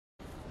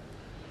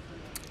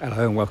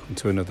Hello and welcome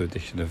to another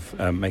edition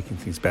of Making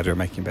Things Better and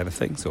Making Better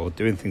Things, or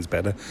Doing Things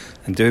Better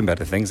and Doing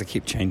Better Things. I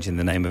keep changing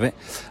the name of it.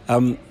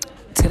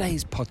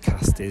 Today's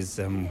podcast is,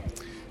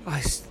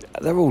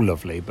 they're all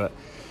lovely, but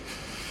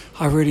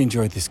I really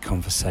enjoyed this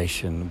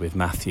conversation with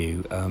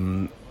Matthew.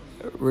 A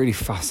really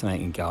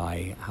fascinating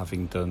guy,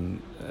 having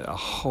done a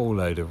whole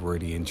load of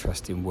really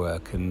interesting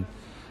work and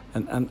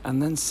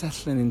then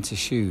settling into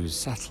shoes,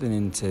 settling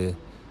into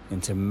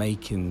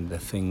making the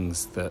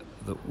things that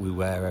we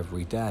wear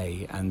every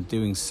day, and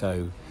doing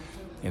so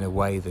in a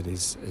way that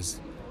is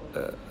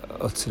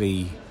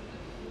utterly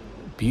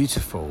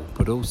beautiful,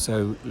 but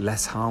also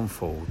less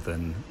harmful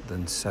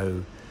than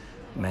so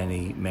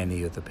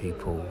many other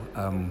people.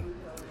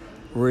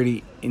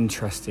 Really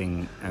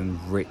interesting and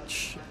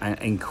rich and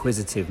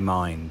inquisitive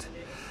mind.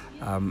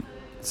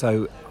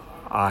 So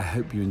I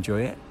hope you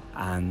enjoy it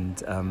and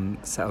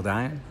settle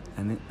down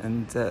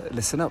and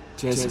listen up.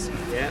 Cheers.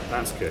 Yeah,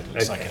 that's good.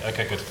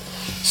 Okay, good.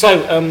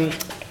 So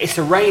it's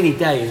a rainy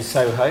day in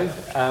Soho.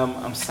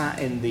 I'm sat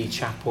in the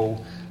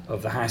chapel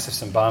of the House of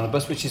St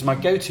Barnabas, which is my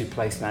go-to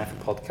place now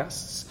for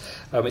podcasts.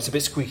 It's a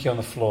bit squeaky on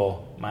the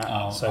floor, Matt.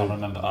 I'll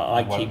remember that.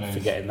 I keep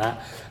forgetting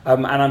that.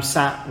 And I'm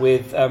sat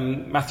with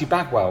Matthew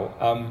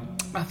Bagwell.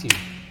 Matthew,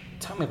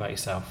 tell me about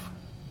yourself.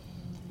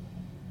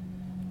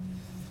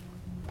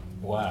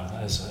 Wow,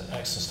 that is an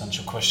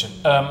existential question.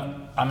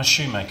 I'm a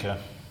shoemaker.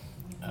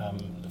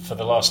 For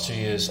the last 2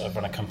 years, I've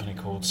run a company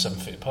called 7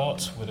 Feet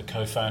Apart with a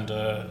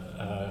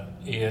co-founder,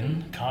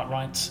 Ian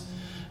Cartwright,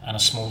 and a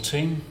small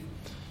team.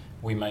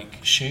 We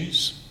make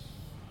shoes.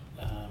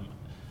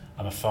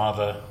 I'm a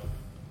father,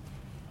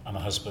 I'm a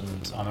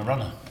husband, I'm a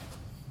runner.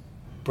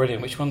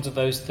 Brilliant. Which ones of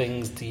those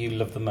things do you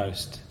love the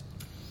most?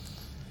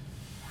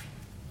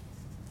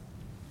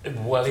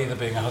 Well, either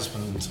being a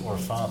husband or a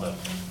father,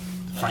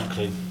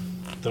 frankly.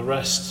 The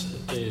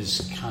rest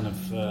is kind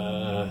of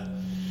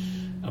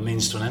a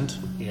means to an end.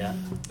 Yeah.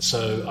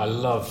 So I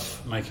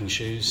love making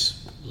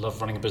shoes, love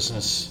running a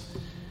business.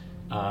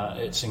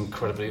 It's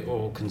incredibly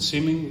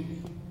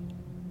all-consuming,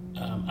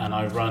 and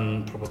I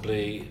run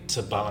probably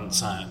to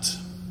balance out.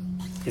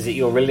 Is it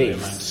your The release?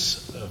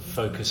 amounts of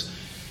focus.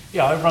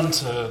 Yeah, I run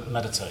to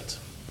meditate.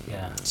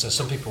 Yeah. So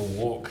some people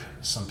walk,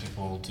 some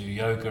people do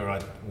yoga.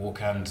 I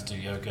walk and do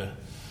yoga.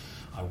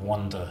 I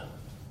wander,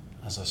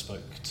 as I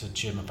spoke to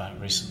Jim about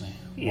recently.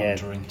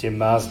 Wandering. Jim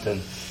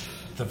Marsden.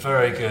 The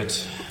very good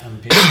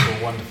and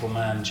beautiful, wonderful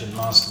man, Jim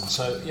Marsden.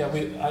 So yeah,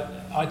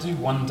 I do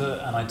wander,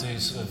 and I do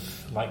sort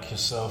of, like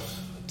yourself,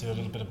 do a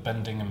little bit of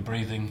bending and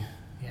breathing,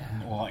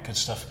 and all that good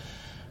stuff.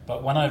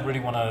 But when I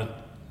really want to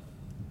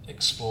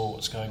explore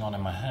what's going on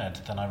in my head,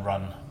 then I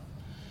run.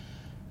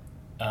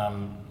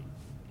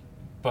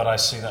 But I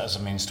see that as a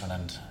means to an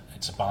end.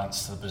 It's a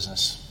balance to the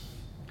business.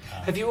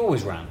 Have you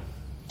always ran?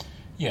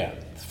 Yeah,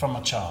 from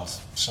a child.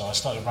 So I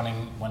started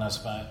running when I was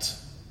about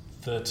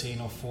 13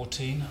 or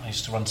 14. I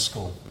used to run to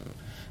school.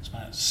 It's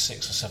about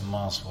 6 or 7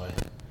 miles away.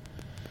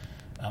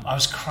 I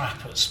was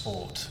crap at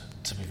sport,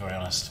 to be very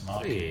honest,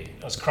 Mark. Really?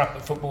 I was crap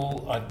at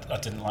football. I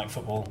didn't like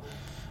football.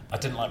 I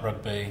didn't like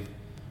rugby.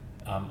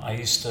 I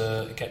used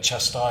to get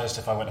chastised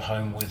if I went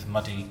home with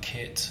muddy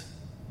kit.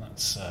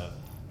 That's a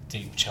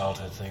deep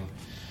childhood thing.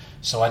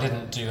 So I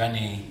didn't do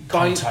any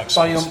contact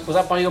sports. Was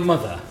that by your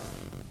mother?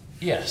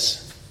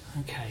 Yes.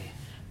 Okay.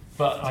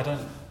 But I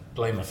don't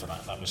blame her for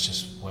that. That was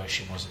just where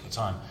she was at the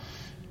time.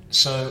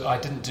 So I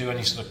didn't do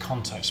any sort of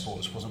contact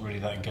sports, wasn't really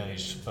that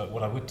engaged. But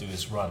what I would do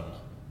is run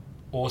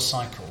or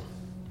cycle.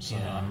 So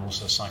I'm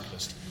also a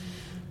cyclist.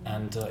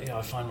 And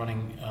I find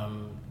running,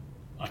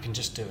 I can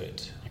just do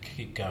it. I can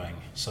keep going.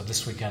 So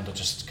this weekend I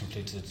just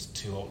completed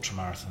 2 ultra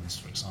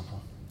marathons, for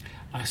example.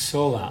 I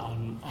saw that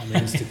on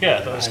Instagram.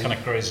 Yeah, that was kind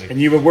of crazy.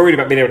 And you were worried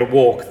about being able to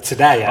walk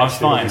today, I'm actually.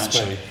 fine,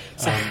 actually.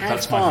 So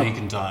that's my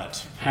vegan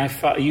diet. How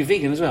far? Are you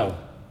vegan as well?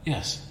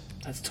 Yes.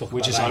 Let's talk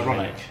Which about is that in a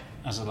ironic minute.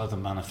 as a leather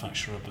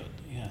manufacturer, but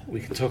yeah.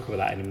 We can talk about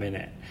that in a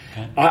minute.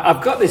 Okay.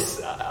 I've got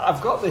this.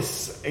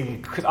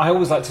 I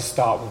always like to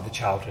start with the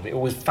childhood. It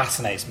always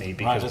fascinates me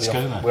because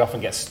we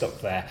often get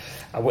stuck there,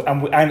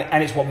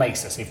 and it's what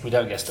makes us if we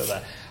don't get stuck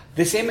there.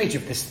 This image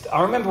of this,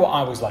 I remember what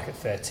I was like at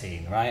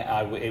 13,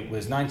 right? It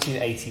was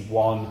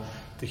 1981.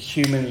 The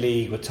Human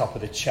League were top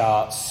of the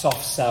charts.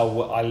 Soft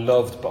Cell I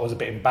loved, but I was a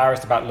bit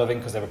embarrassed about loving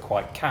because they were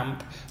quite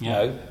camp.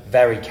 Yeah.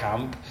 Very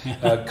camp.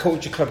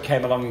 Culture Club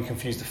came along and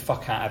confused the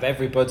fuck out of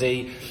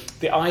everybody.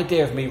 The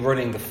idea of me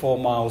running the 4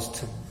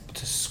 miles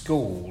to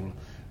school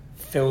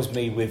fills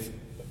me with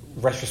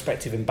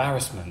retrospective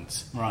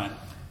embarrassment. Right.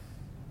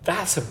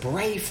 That's a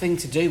brave thing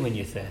to do when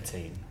you're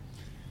 13.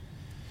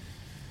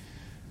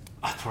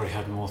 I probably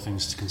had more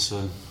things to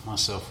concern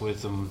myself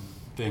with than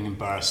being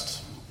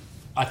embarrassed.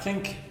 I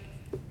think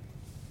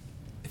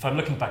if I'm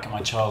looking back at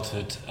my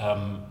childhood,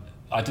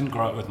 I didn't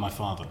grow up with my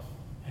father.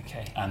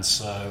 Okay. And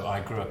so I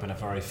grew up in a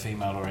very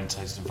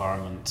female-orientated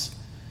environment.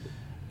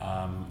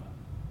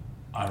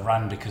 I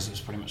ran because it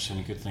was pretty much the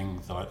only good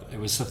thing it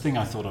was the thing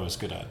I thought I was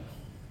good at.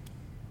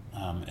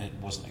 It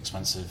wasn't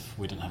expensive.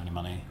 We didn't have any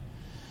money.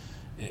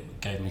 It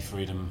gave me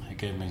freedom. It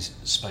gave me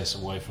space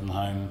away from the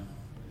home.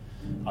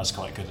 I was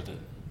quite good at it,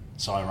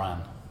 so I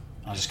ran.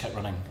 I just kept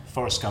running,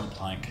 Forrest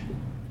Gump-like.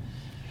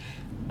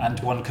 And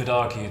one could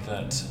argue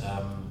that,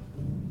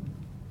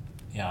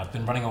 I've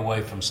been running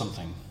away from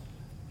something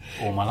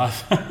all my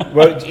life.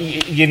 Well,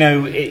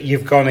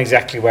 you've gone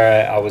exactly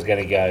where I was going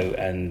to go,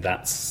 and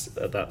that's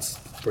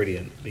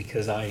brilliant,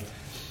 because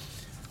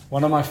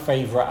one of my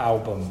favourite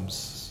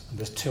albums,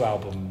 there's two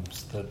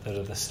albums that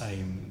are the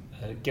same.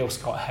 Gil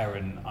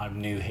Scott-Heron,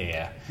 I'm New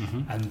Here,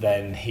 and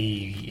then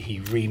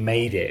he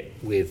remade it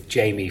with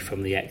Jamie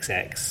from the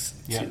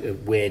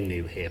XX, We're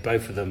New Here.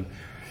 Both of them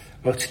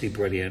utterly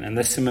brilliant, and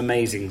there's some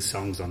amazing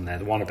songs on there.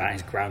 The one about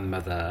his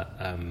grandmother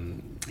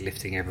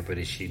lifting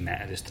everybody she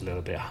met just a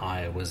little bit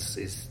higher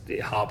is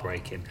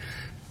heartbreaking.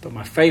 But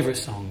my favourite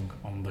song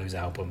on those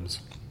albums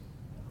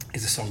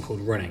is a song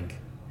called Running,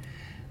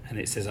 and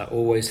it says, I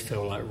always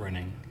feel like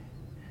running,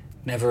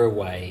 never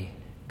away,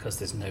 because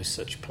there's no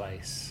such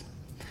place.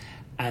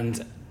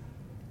 And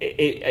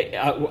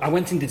I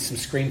went and did some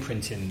screen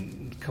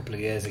printing a couple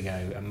of years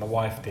ago, and my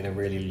wife did a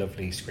really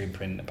lovely screen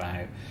print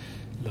about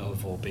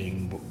love or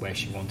being where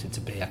she wanted to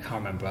be. I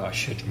can't remember. I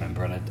should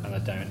remember, and I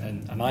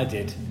don't. And I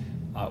did.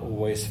 I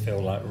always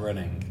feel like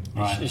running.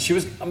 Right. She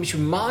was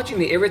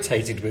marginally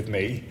irritated with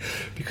me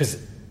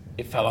because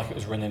it felt like it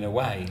was running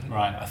away.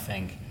 Right. I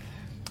think.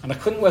 And I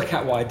couldn't work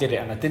out why I did it,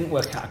 and I couldn't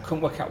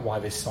work out why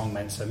this song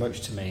meant so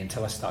much to me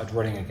until I started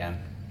running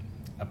again.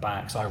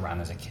 Because I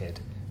ran as a kid,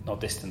 not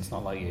distance,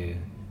 not like you.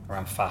 I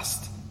ran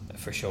fast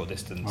for a short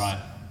distance, right,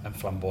 and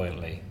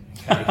flamboyantly.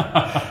 Okay.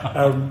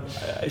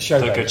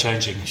 Don't go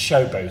changing.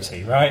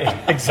 Showboaty,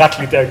 right?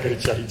 Exactly, don't go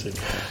changing.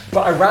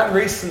 But I ran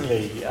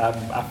recently,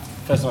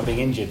 first time being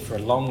injured for a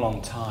long,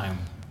 long time.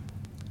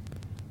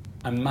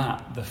 And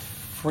Matt, the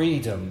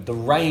freedom, the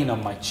rain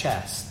on my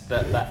chest,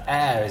 the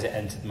air as it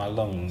entered my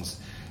lungs,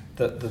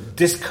 the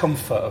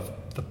discomfort of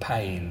the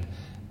pain,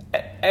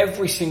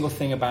 every single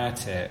thing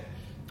about it,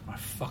 I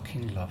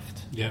fucking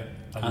loved. Yeah,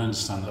 I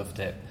understand. I loved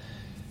it.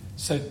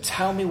 So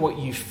tell me what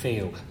you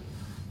feel.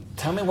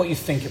 Tell me what you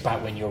think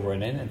about when you're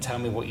running, and tell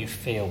me what you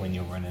feel when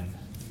you're running.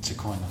 To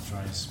coin the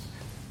phrase.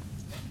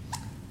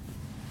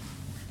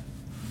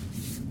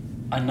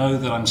 I know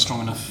that I'm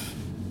strong enough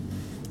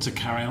to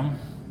carry on,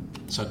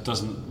 so it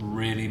doesn't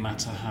really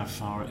matter how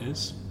far it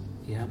is.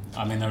 Yeah.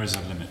 I mean, there is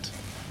a limit.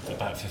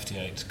 About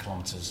 58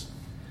 kilometres,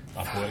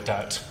 I've worked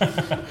out,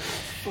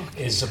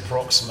 is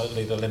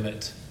approximately the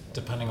limit,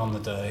 depending on the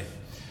day.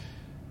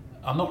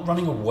 I'm not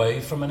running away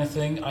from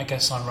anything. I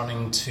guess I'm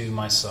running to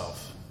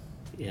myself.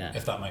 Yeah.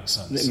 If that makes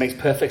sense. It makes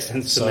perfect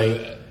sense to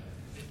me.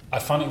 I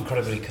find it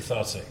incredibly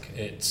cathartic.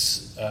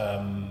 It's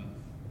a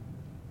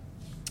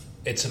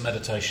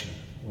meditation,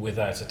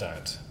 without a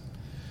doubt.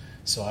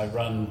 So I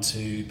run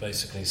to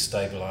basically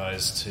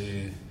stabilise,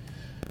 to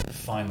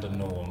find a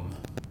norm.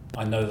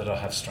 I know that I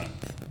have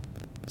strength.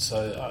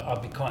 So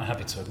I'd be quite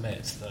happy to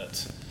admit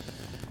that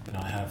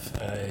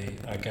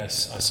I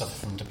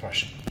suffer from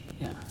depression.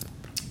 Yeah.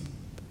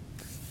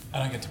 I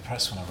don't get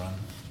depressed when I run.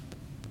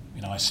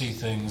 I see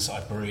things, I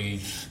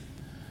breathe,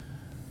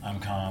 I'm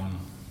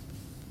calm,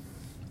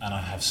 and I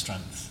have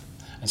strength.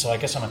 And so I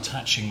guess I'm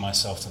attaching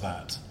myself to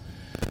that.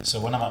 So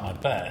when I'm at my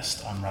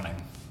best, I'm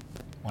running.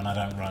 When I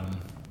don't run,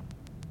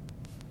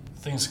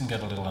 things can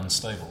get a little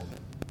unstable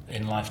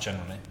in life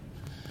generally.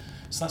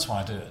 So that's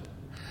why I do it.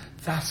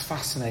 That's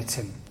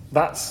fascinating.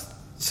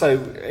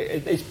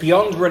 It's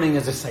beyond running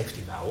as a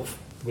safety valve,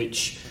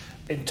 which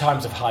in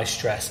times of high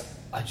stress,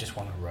 I just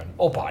want to run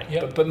or bike,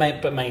 but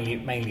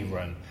mainly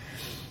run.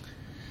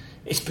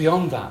 It's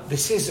beyond that.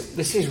 This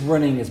is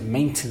running as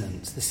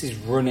maintenance. This is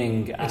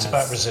running as... It's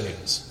about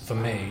resilience. For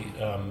me,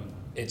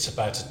 it's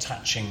about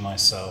attaching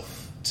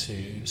myself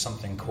to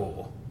something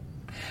core.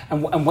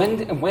 And when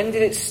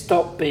did it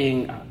stop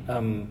being...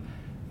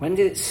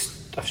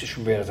 I've just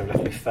realised I've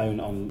left my phone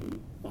on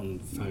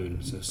phone,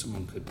 so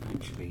someone could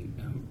actually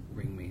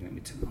ring me. Let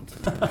me turn on to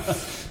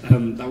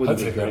that. That would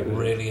be great.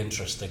 Really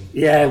interesting.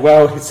 Yeah,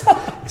 well,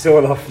 it's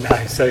all off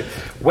now. So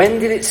when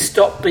did it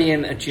stop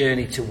being a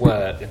journey to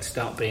work and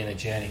start being a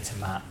journey to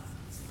Matt?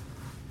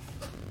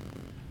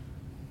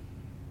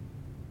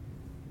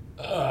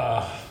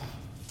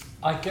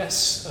 I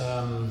guess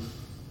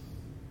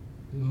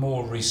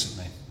more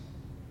recently,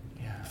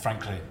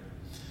 frankly.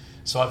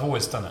 So I've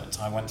always done it.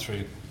 I went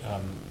through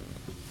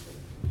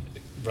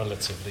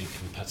relatively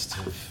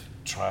competitive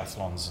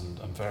triathlons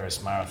and various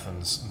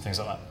marathons and things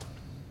like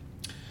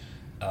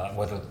that,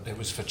 whether it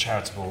was for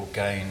charitable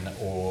gain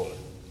or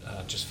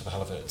just for the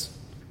hell of it.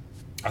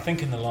 I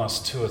think in the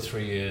last 2 or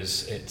 3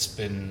 years it's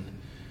been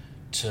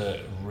to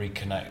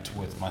reconnect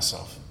with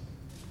myself.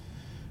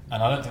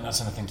 And I don't think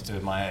that's anything to do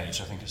with my age.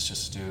 I think it's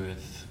just to do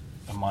with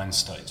a mind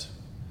state.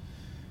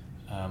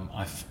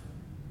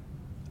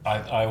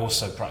 I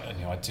also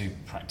I do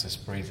practice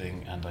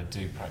breathing, and I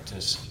do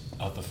practice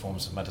other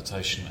forms of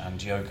meditation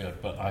and yoga,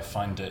 but I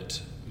find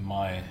it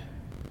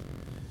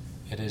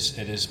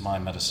is my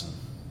medicine,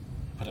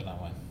 put it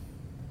that way.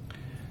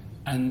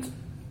 And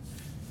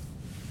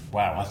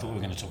wow, I thought we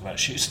were going to talk about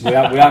shoes. we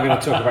are going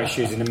to talk about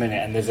shoes in a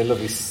minute, and there's a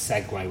lovely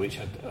segue which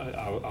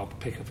I'll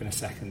pick up in a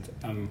second.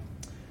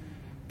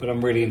 But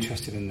I'm really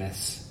interested in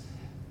this.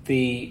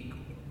 the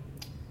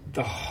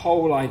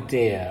whole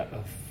idea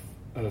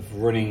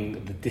of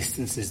running the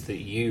distances that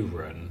you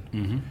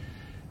run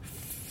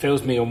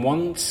fills me on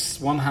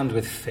one hand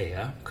with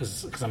fear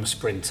because I'm a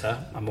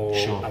sprinter. I'm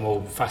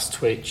all fast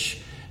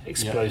twitch,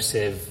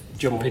 explosive,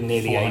 jumping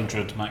nearly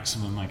 400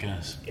 maximum, I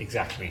guess.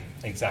 Exactly,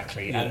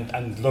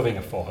 and loving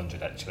a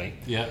 400 actually.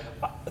 Yeah.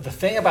 The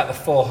thing about the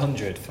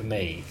 400 for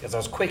me is I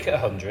was quick at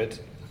 100.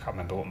 I can't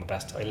remember what my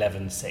best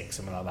 11.6,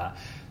 something like that.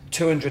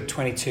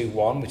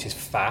 222.1, which is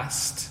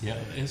fast. Yeah,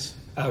 it is.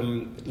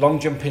 Long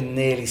jumping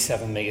nearly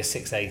 7 metres,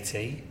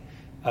 680.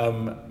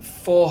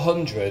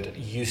 400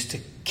 used to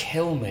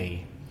kill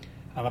me.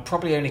 And I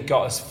probably only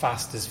got as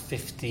fast as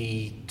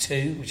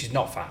 52, which is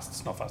not fast.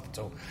 It's not fast at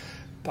all.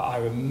 But I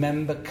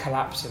remember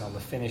collapsing on the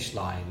finish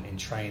line in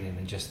training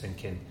and just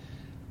thinking,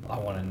 I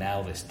want to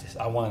nail this.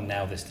 I want to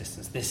nail this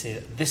distance.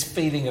 This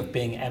feeling of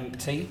being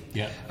empty,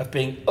 of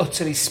being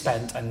utterly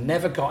spent. I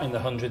never got in the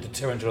 100, the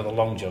 200, or the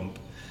long jump.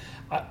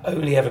 I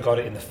only ever got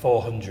it in the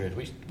 400,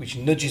 which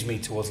nudges me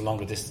towards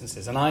longer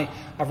distances. And I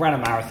ran a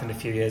marathon a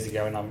few years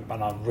ago, and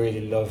I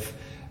really love,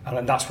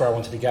 and that's where I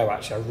wanted to go.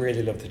 Actually, I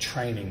really love the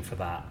training for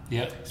that.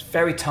 Yeah, it's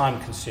very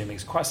time consuming.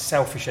 It's quite a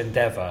selfish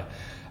endeavour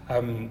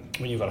when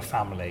you've got a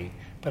family.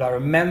 But I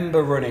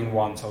remember running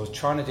once. I was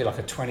trying to do like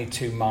a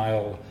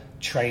 22-mile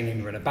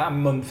training run about a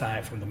month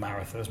out from the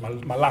marathon. It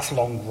was my last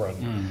long run,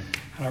 and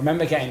I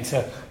remember getting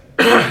to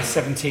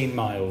 17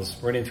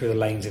 miles, running through the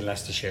lanes in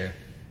Leicestershire.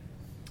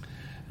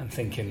 And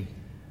thinking,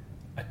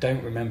 I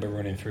don't remember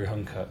running through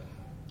Huncut.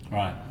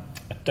 Right.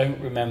 I don't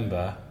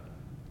remember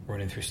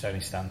running through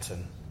Stony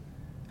Stanton.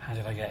 How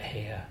did I get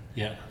here?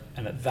 Yeah.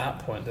 And at that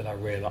point, that I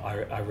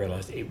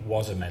realised it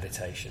was a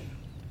meditation.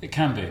 It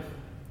can be.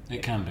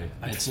 It can be.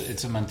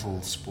 It's a mental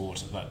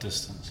sport at that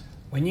distance.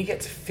 When you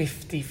get to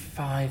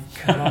 55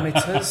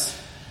 kilometres,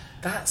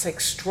 that's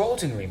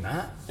extraordinary,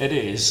 Matt. It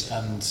is,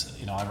 and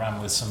I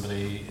ran with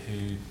somebody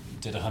who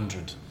did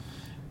 100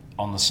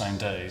 on the same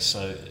day,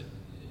 so.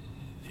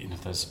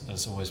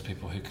 There's always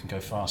people who can go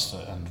faster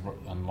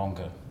and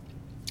longer.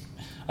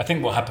 I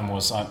think what happened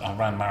was I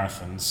ran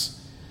marathons,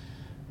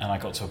 and I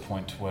got to a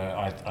point where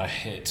I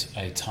hit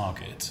a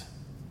target,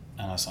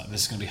 and I was like,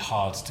 this is going to be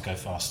hard to go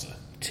faster.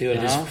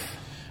 2.5?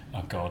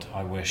 Oh God,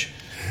 I wish.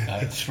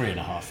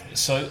 3.5.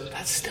 So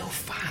that's still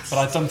fast. But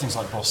I'd done things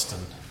like Boston,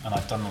 and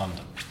I'd done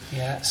London.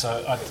 Yeah.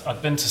 So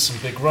I'd been to some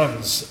big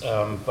runs,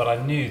 but I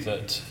knew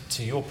that,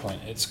 to your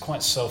point, it's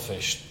quite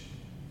selfish.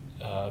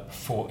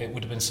 It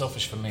would have been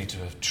selfish for me to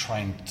have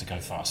trained to go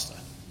faster,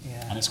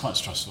 and it's quite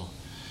stressful,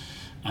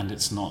 and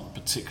it's not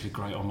particularly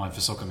great on my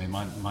physiognomy.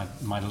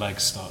 My leg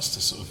starts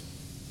to sort of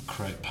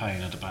create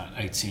pain at about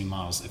 18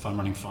 miles if I'm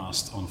running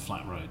fast on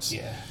flat roads.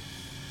 Yeah.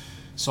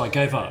 So I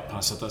gave up. I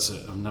said, that's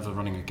it, I'm never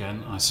running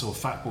again. I saw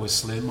Fatboy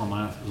Slim on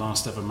my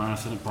last ever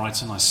marathon at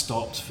Brighton. I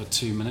stopped for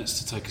 2 minutes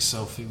to take a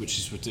selfie, which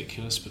is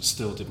ridiculous, but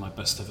still did my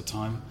best ever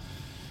time.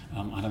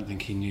 I don't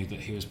think he knew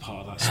that he was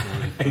part of that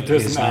story. He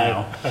does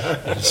now.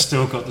 He's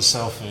still got the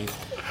selfie.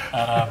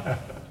 And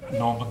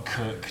Norman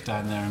Cook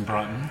down there in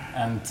Brighton.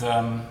 And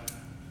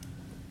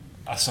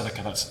I said,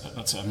 okay, that's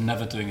it. I'm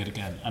never doing it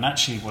again. And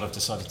actually what I've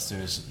decided to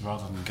do is,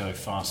 rather than go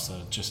faster,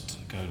 just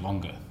go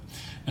longer.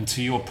 And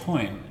to your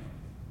point,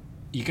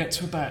 you get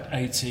to about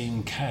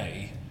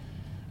 18k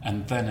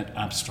and then it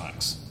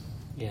abstracts.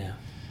 Yeah.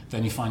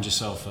 Then you find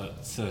yourself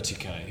at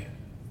 30k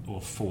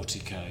or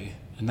 40k.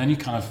 And then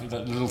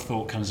that little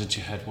thought comes into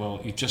your head,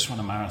 well, you've just run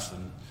a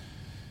marathon.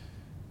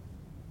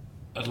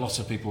 A lot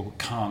of people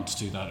can't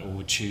do that or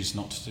would choose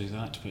not to do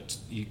that, but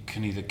you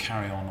can either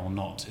carry on or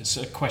not. It's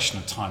a question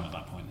of time at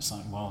that point. It's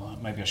like, well,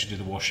 maybe I should do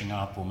the washing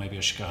up, or maybe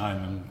I should go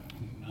home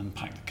and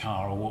pack the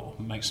car, or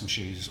make some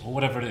shoes, or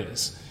whatever it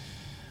is.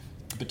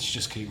 But you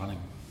just keep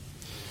running.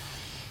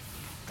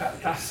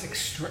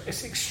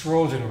 It's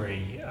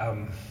extraordinary.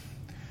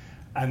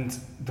 And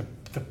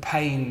the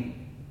pain...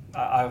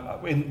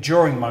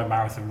 during my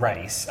marathon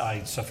race,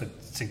 I suffered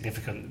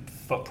significant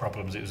foot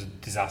problems. It was a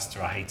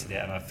disaster. I hated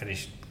it, and I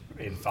finished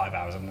in 5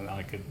 hours, and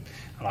I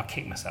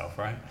kicked myself.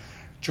 Right.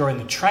 During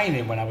the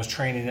training, when I was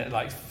training at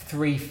like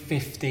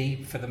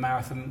 3:50 for the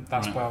marathon,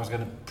 that's where I was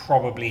going to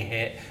probably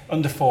hit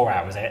under 4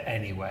 hours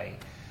anyway.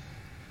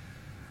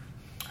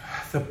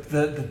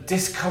 The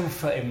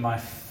discomfort in my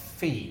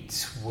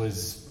feet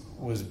was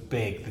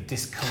big. The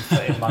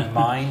discomfort in my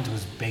mind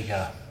was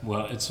bigger.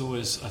 Well, it's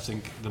always, I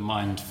think, the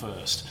mind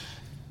first.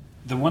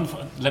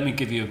 Let me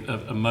give you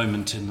a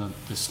moment in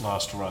this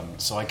last run.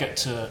 So I get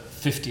to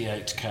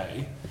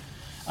 58k,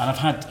 and I've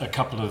had a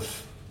couple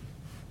of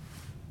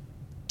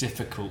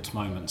difficult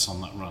moments on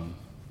that run.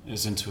 It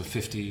was into a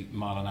 50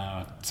 mile an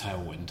hour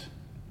tailwind.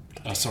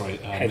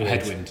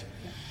 Headwind.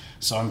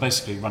 So I'm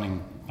basically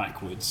running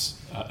backwards,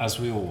 as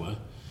we all were.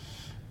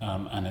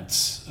 And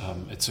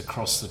it's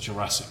across the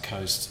Jurassic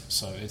Coast,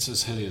 so it's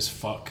as hilly as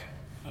fuck.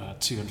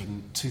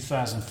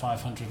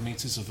 2,500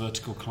 metres of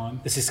vertical climb.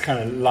 This is kind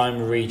of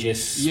Lyme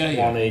Regis,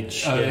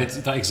 Swanage.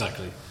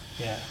 Exactly.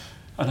 Yeah.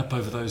 And up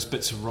over those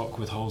bits of rock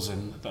with holes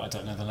in that I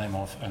don't know the name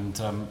of, and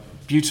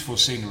beautiful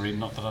scenery.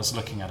 Not that I was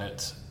looking at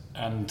it,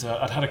 And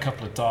I'd had a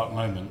couple of dark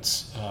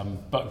moments,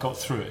 but got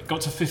through it.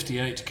 Got to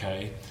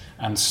 58k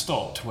and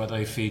stopped where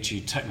they feed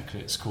you,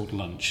 technically it's called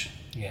lunch.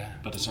 Yeah.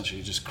 But essentially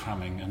you're just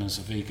cramming, and as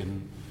a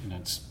vegan,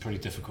 it's pretty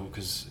difficult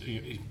because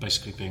you're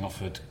basically being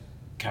offered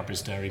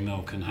Cadbury's Dairy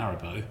Milk and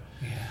Haribo.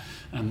 Yeah.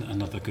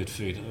 And other good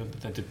food.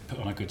 They did put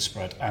on a good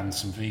spread and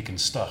some vegan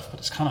stuff, but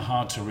it's kind of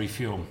hard to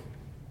refuel.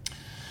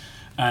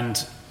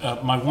 And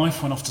my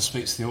wife went off to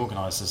speak to the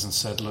organisers and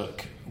said,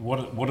 look,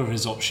 what are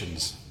his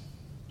options?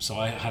 So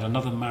I had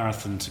another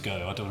marathon to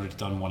go. I'd already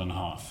done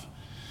 1.5.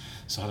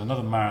 So I had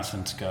another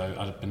marathon to go.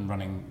 I'd have been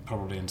running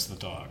probably into the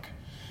dark.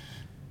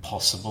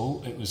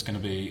 Possible. It was going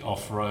to be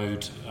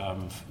off-road,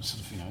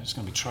 it's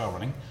going to be trail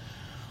running.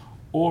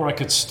 Or I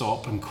could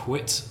stop and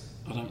quit.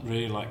 I don't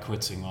really like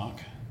quitting,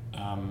 Mark,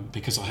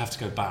 because I have to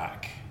go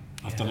back.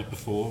 I've done it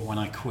before. When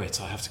I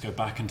quit, I have to go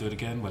back and do it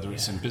again, whether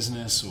it's in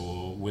business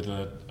or with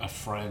a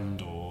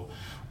friend or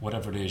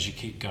whatever it is. You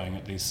keep going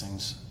at these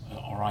things,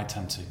 or I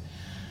tend to.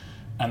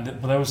 And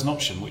there was an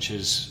option, which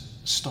is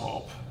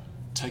stop,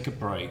 take a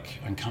break,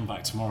 and come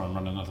back tomorrow and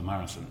run another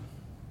marathon.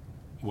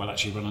 Well,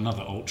 actually run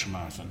another ultra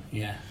marathon.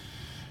 Yeah.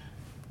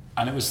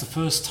 And it was the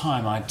first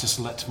time I just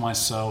let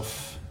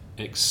myself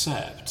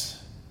accept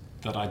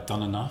that I'd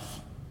done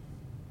enough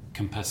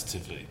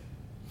competitively.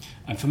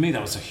 And for me,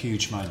 that was a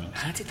huge moment.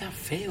 How did that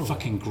feel?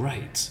 Fucking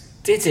great.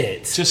 Did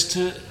it? Just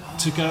to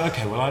go,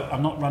 okay, well,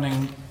 I'm not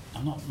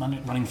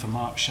running for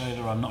Mark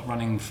Shaler, I'm not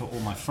running for all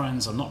my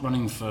friends, I'm not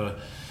running for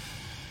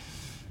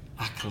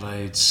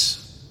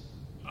accolades,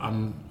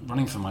 I'm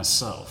running for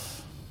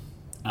myself.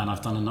 And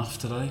I've done enough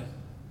today.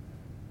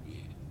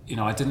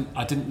 I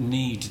didn't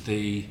need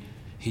the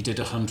he did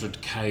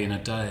 100k in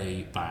a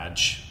day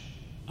badge.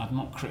 I'm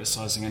not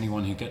criticising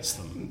anyone who gets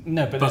them.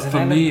 No, but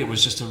for me, it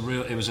was just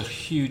it was a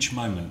huge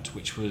moment,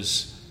 which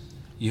was,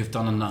 you've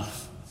done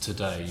enough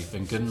today. You've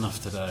been good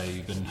enough today.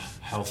 You've been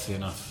healthy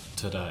enough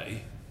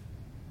today.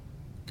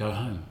 Go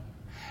home.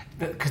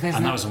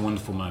 And that was a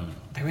wonderful moment.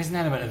 There is an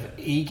element of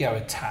ego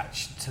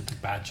attached to the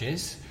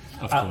badges.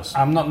 Of course.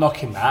 I'm not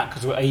knocking that,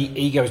 because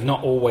ego is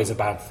not always a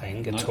bad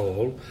thing at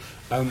all.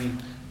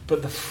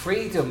 But the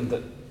freedom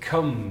that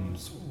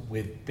comes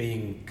with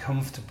being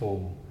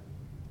comfortable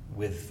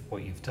with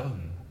what you've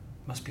done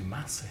must be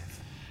massive.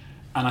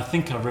 And I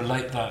think I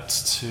relate that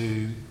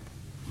to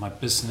my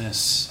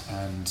business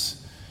and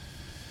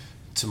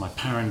to my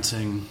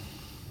parenting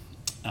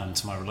and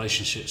to my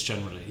relationships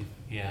generally.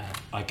 Yeah.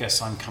 I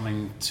guess I'm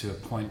coming to a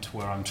point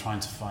where I'm trying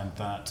to find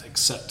that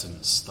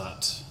acceptance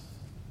that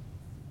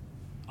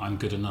I'm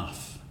good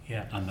enough.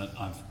 Yeah. And that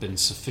I've been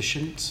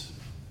sufficient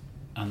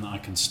and that I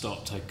can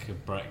stop, take a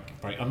break.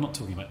 I'm not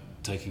talking about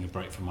taking a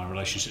break from my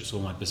relationships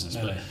or my business,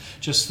 but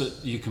just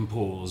that you can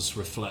pause,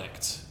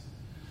 reflect,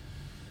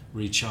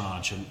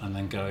 recharge, and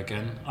then go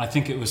again. I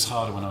think it was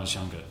harder when I was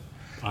younger.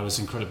 I was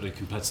incredibly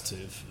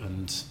competitive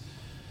and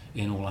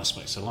in all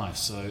aspects of life.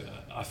 So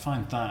I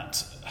find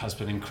that has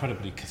been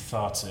incredibly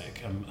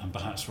cathartic, and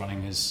perhaps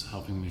running is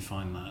helping me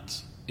find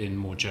that in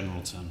more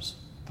general terms.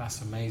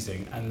 That's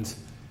amazing. And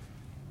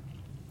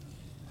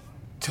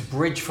to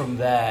bridge from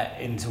there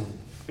into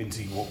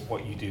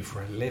what you do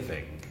for a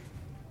living,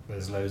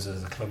 there's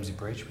a clumsy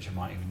bridge, which I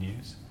might even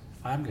use.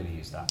 I am going to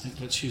use that.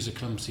 Let's use a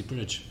clumsy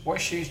bridge.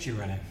 What shoes do you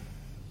run in?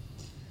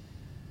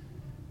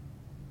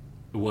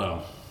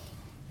 Well,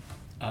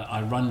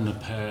 I run a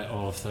pair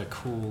of, they're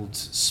called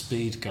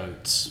Speed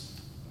Goats.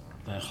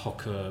 They're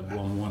Hoka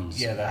 1-1s.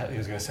 Yeah, I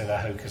was going to say they're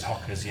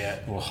Hokas, yeah.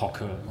 Or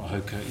Hoka.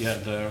 Yeah,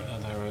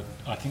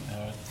 I think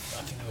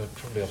they were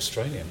probably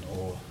Australian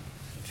or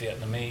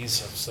Vietnamese.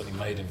 Certainly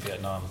made in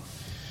Vietnam.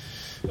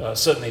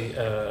 Certainly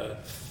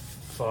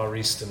Far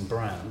Eastern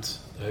brand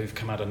who've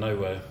come out of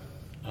nowhere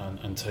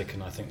and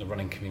taken, I think, the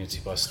running community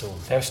by storm.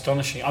 They're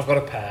astonishing. I've got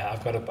a pair. I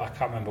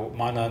can't remember.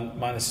 Mine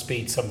are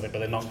Speed something, but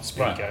they're not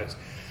Speed Goats.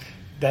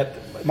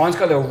 Mine's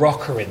got a little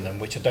rocker in them,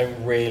 which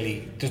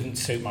doesn't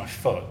suit my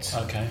foot.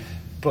 Okay.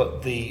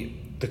 But the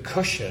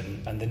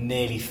cushion and the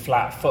nearly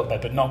flat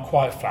footbed, but not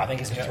quite flat, I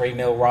think it's a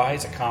 3mm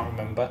rise, I can't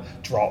remember,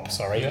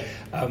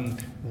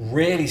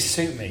 really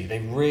suit me.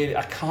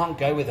 I can't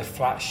go with a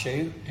flat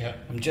shoe. Yeah.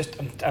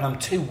 I'm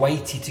too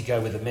weighty to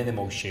go with a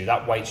minimal shoe.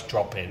 That weight's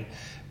dropping.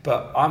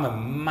 But I'm a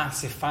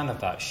massive fan of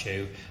that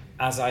shoe,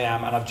 as I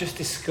am, and I've just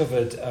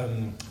discovered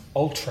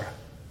Ultra.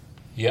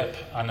 Yep,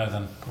 I know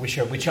them. Which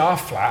are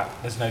flat,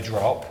 there's no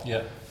drop.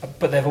 Yeah.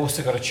 But they've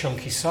also got a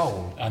chunky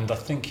sole. And I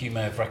think you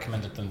may have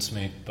recommended them to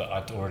me, but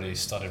I'd already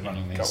started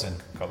running these in.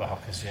 Got the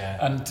Hokas,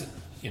 yeah. And,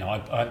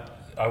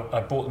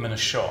 I bought them in a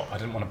shop. I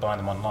didn't want to buy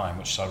them online,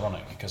 which is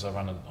ironic because I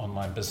run an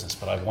online business,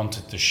 but I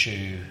wanted the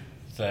shoe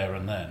there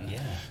and then.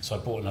 Yeah. So I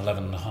bought an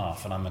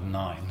 11.5 and I'm a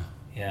 9.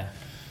 Yeah.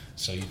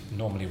 So you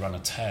normally run a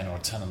 10 or a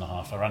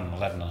 10.5. I ran an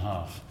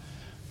 11.5.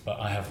 But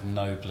I have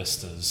no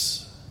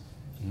blisters,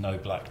 no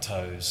black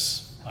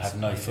toes. I have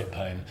no foot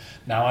pain.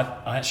 Now,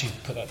 I actually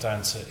put that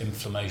down to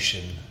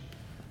inflammation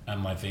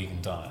and my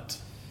vegan diet.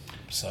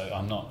 So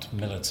I'm not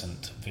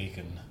militant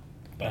vegan.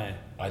 But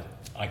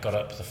I got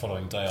up the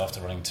following day after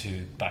running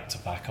 2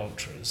 back-to-back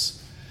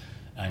ultras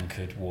and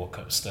could walk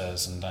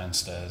upstairs and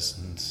downstairs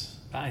and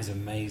That is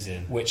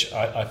amazing. which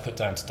I put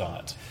down to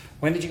diet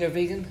When did you go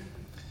vegan?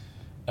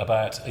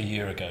 about a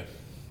year ago.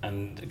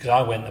 And because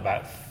I went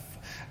about,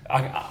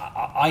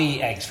 I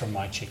eat eggs from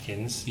my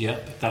chickens. Yeah,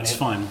 that's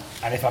fine.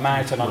 And if I'm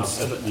out and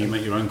Well, you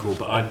make your own call,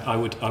 but I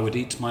would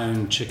eat my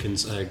own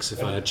chickens' eggs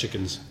if I had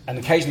chickens. and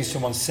occasionally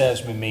someone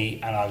serves me meat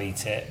and I'll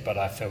eat it, but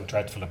I feel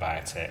dreadful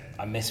about it.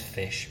 I miss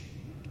fish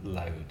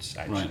loads,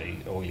 actually,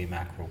 oily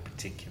mackerel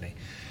particularly.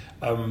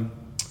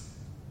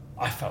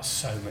 I felt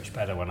so much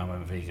better when I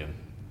went vegan.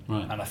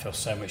 Right. And I feel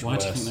so much Why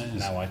worse do you think that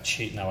is?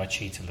 now. I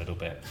cheat a little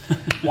bit.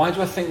 Why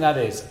do I think that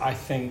is? I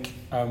think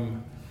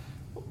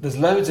there's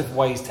loads of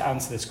ways to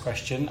answer this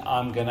question.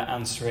 I'm going to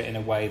answer it in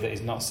a way that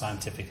is not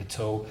scientific at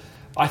all.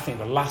 I think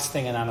the last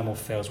thing an animal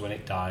feels when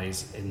it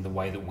dies, in the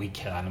way that we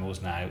kill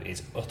animals now,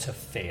 is utter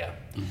fear.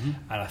 Mm-hmm.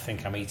 And I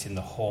think I'm eating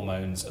the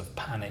hormones of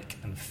panic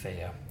and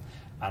fear,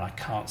 and I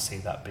can't see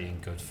that being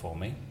good for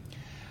me.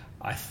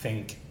 I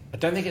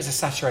don't think it's a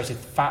saturated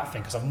fat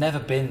thing, because I've never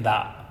been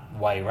that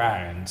way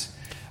round.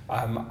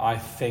 I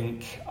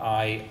think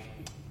I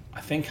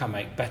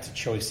make better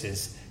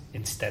choices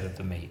instead of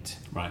the meat.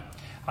 Right.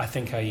 I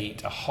think I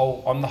eat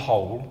on the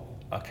whole,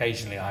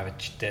 occasionally I have a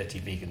dirty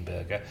vegan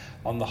burger.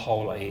 On the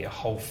whole, I eat a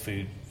whole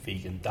food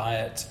vegan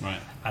diet. Right.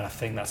 And I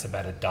think that's a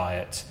better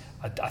diet.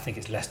 I think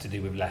it's less to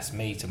do with less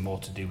meat and more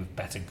to do with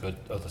better, good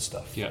other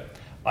stuff. Yeah.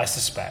 I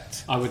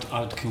suspect. I would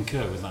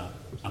concur with that.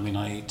 I mean,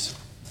 I eat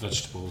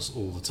vegetables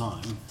all the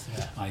time.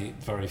 Yeah. I eat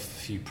very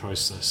few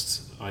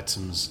processed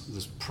items.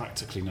 There's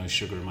practically no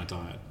sugar in my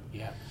diet.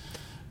 Yeah.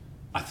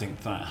 I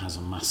think that has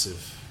a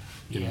massive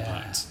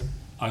impact.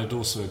 I would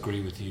also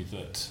agree with you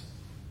that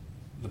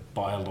the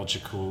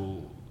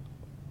biological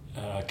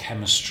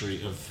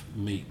chemistry of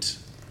meat,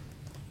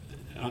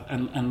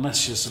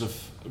 unless you're sort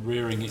of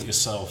rearing it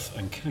yourself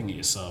and killing it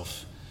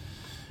yourself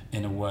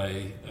in a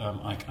way,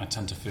 I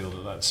tend to feel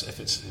that's, if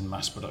it's in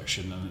mass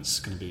production, then it's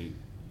going to be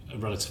a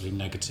relatively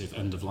negative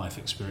end-of-life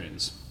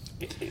experience.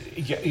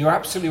 You're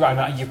absolutely right.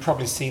 I mean, you've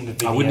probably seen the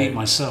video. I wouldn't eat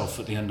myself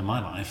at the end of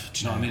my life. Do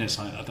you know what I mean? It's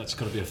like, that's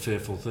got to be a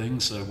fearful thing.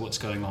 So what's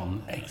going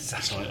on?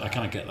 Exactly. So I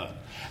kind of get that.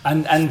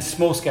 And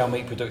small scale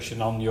meat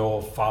production on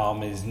your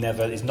farm is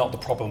not the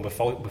problem we're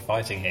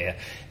fighting here.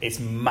 It's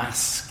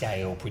mass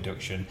scale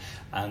production,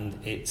 and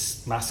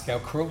it's mass scale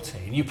cruelty.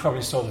 And you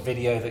probably saw the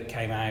video that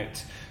came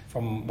out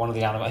from one of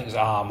the animal, I think it was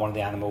ARM, one of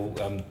the animal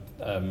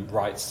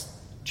rights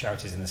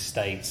charities in the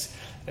States.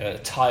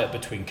 Tie up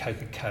between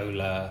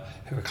Coca-Cola,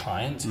 who are a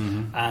client,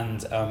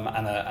 and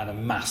a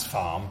mass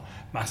farm,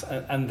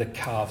 and the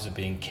calves are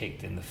being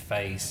kicked in the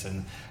face,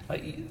 and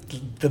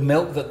the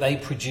milk that they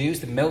produce,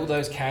 the milk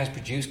those cows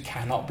produce,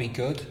 cannot be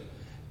good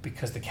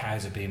because the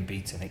cows are being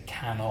beaten. It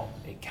cannot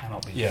be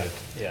good.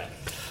 Yeah.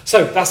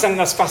 So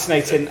that's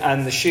fascinating,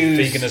 and the shoes.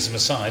 Veganism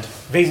aside,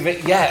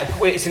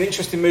 it's an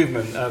interesting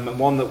movement, and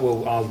one that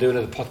I'll do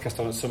another podcast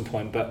on at some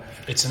point. But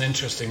it's an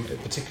interesting,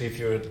 particularly if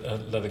you're a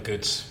leather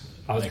goods.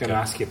 I was going to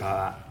ask you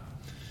about that.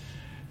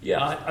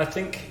 Yeah, I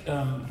think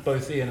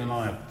both Ian and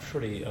I are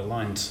pretty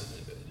aligned.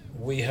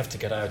 We have to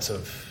get out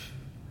of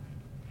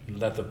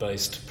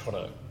leather-based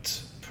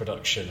product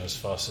production as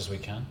fast as we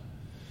can.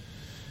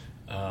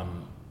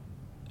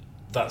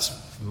 That's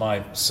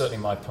certainly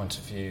my point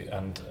of view,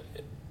 and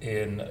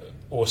Ian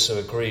also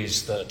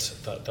agrees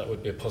that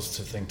would be a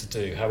positive thing to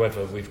do.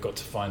 However, we've got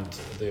to find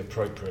the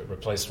appropriate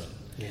replacement.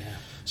 Yeah.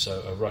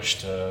 So a rush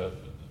to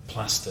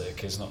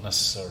plastic is not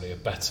necessarily a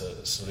better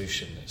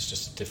solution. It's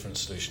just a different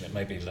solution. It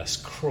may be less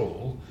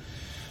cruel,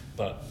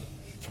 but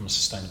from a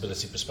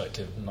sustainability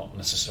perspective, not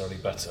necessarily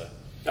better.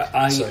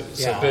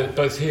 So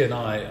both he and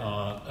I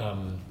are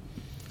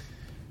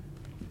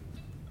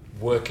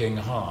working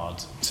hard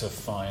to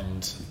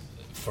find,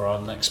 for our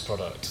next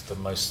product, the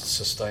most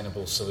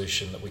sustainable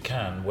solution that we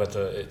can,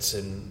 whether it's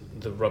in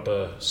the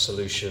rubber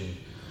solution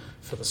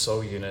for the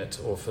sole unit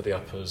or for the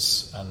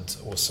uppers, and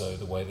also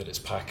the way that it's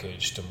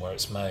packaged and where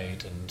it's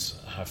made and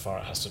how far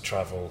it has to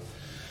travel.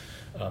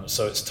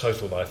 So it's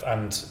total life,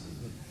 and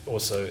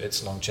also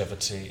its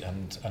longevity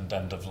and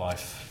end of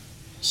life.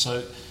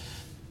 So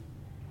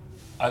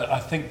I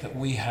think that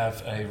we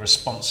have a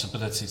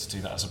responsibility to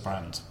do that as a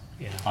brand.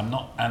 Yeah. I'm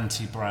not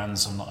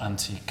anti-brands, I'm not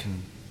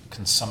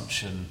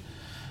anti-consumption.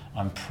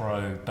 I'm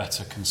pro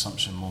better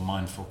consumption, more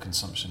mindful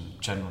consumption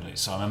generally.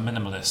 So I'm a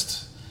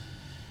minimalist,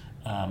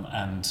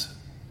 and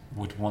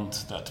would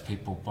want that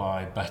people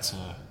buy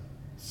better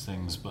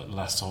things but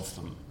less of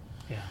them.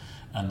 Yeah.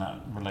 And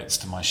that relates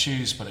to my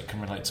shoes, but it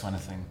can relate to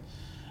anything.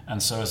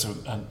 And so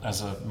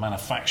as a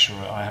manufacturer,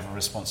 I have a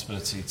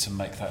responsibility to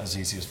make that as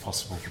easy as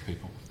possible for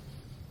people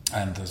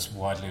and as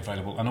widely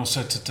available, and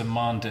also to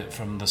demand it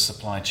from the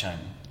supply chain.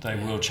 They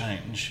will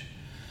change.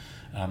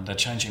 They're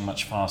changing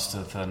much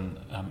faster than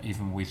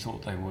even we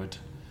thought they would.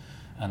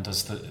 And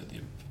as the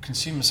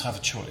consumers have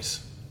a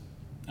choice,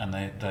 and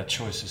their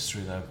choice is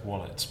through their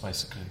wallets,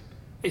 basically.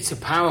 It's a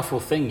powerful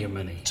thing, your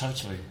money.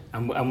 Totally.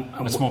 And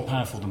it's more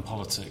powerful than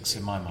politics,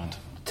 in my mind.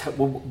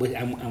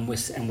 And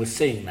we're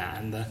seeing that,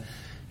 and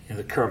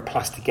the current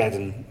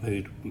Plasticgeddon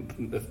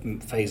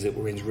mood phase that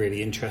we're in is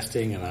really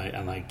interesting, and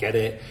I get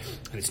it,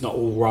 and it's not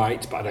all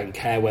right, but I don't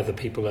care whether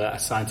people are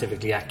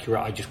scientifically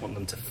accurate. I just want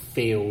them to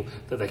feel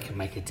that they can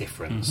make a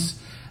difference.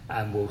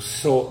 And we'll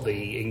sort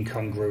the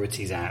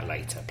incongruities out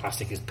later.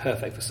 Plastic is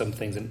perfect for some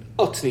things and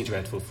utterly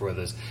dreadful for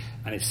others,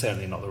 and it's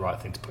certainly not the right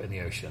thing to put in the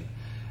ocean.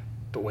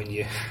 But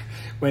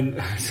when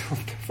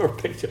for a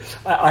picture,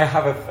 I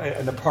have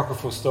an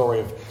apocryphal story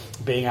of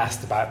being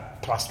asked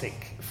about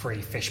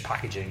plastic-free fish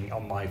packaging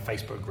on my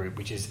Facebook group,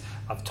 which is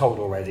I've told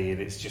already, and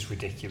it's just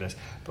ridiculous.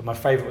 But my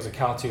favourite was a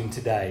cartoon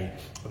today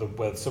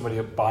where somebody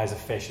buys a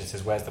fish and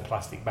says, "Where's the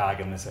plastic bag?"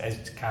 And there's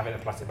a cabinet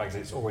of plastic bags,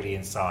 and it's already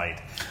inside.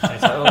 And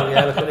it's like, "Oh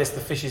yeah, look at this, the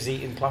fish is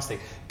eating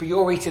plastic." But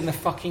you're eating the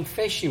fucking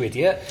fish, you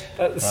idiot.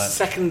 The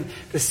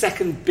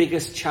second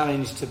biggest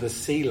challenge to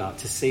sea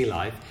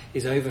life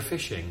is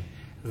overfishing.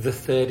 The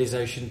third is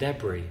ocean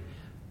debris,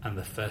 and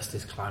the first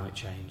is climate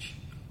change,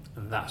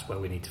 and that's where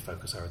we need to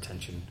focus our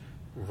attention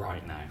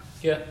right now.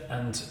 Yeah,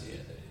 and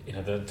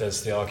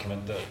there's the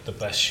argument that the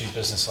best shoe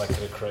business I could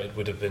have created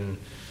would have been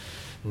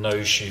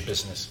no shoe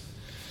business.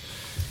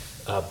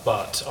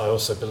 But I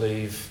also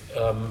believe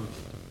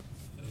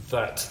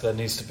that there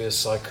needs to be a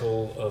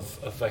cycle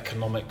of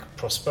economic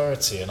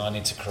prosperity, and I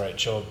need to create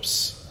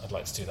jobs. I'd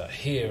like to do that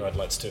here. I'd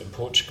like to do it in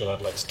Portugal.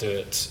 I'd like to do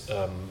it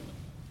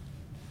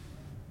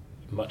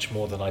much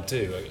more than I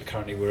do.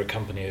 Currently we're a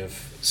company of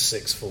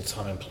 6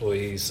 full-time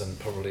employees and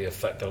probably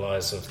affect the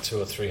lives of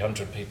 200 or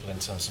 300 people in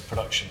terms of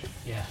production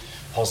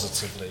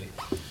positively.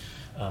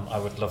 I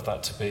would love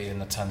that to be in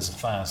the tens of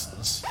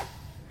thousands,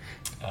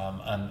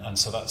 and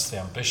so that's the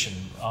ambition.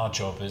 Our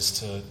job is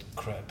to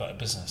create a better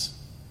business,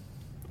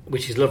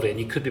 which is lovely, and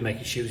you could be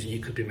making shoes and you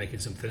could be making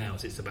something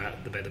else. It's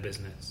about the better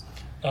business.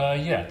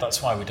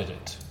 That's why we did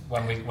it.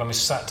 When we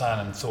sat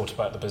down and thought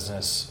about the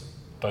business,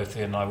 both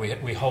Ian and I,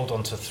 we hold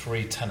on to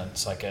 3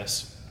 tenets, I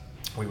guess.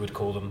 We would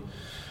call them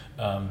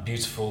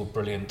beautiful,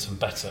 brilliant and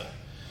better.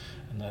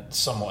 And they're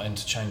somewhat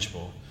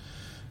interchangeable.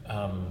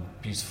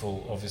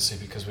 Beautiful, obviously,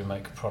 because we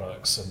make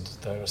products and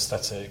they're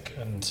aesthetic,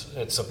 and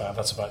that's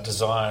about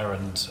desire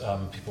and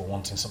people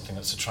wanting something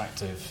that's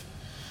attractive.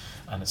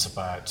 And it's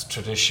about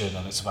tradition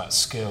and it's about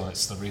skill.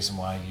 It's the reason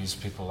why I use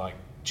people like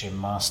Jim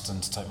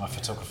Marston to take my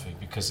photography,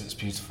 because it's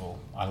beautiful.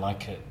 I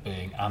like it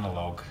being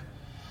analogue,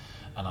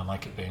 and I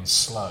like it being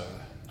slow,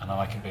 and I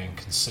like it being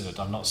considered.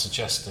 I'm not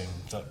suggesting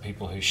that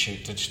people who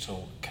shoot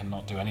digital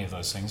cannot do any of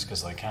those things,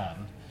 because they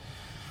can,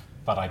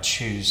 but I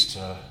choose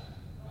to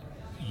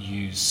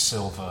use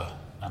silver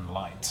and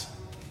light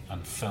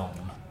and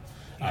film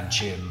and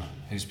Jim,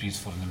 who's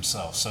beautiful in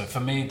himself. So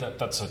for me,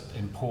 that's an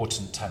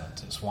important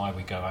tenet. It's why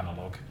we go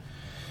analogue.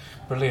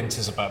 Brilliant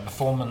is about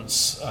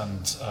performance,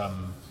 and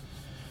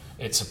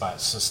it's about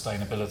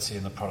sustainability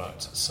in the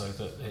product so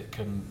that it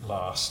can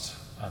last,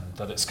 and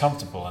that it's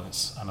comfortable and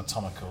it's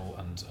anatomical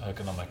and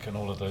ergonomic and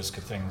all of those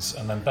good things.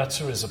 And then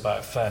better is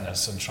about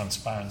fairness and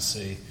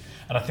transparency.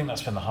 And I think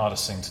that's been the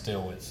hardest thing to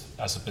deal with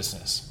as a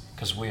business,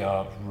 because we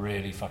are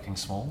really fucking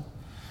small.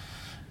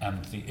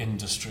 And the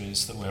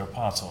industries that we're a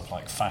part of,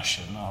 like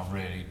fashion, are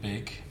really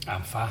big.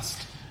 And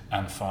fast.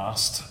 And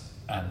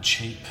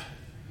cheap.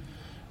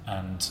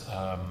 And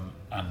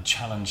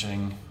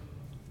challenging.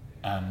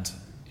 And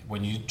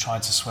when you try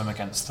to swim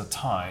against the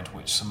tide,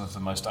 which some of the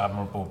most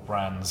admirable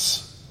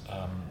brands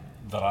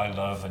that I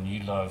love and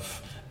you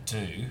love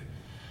do,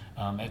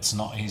 it's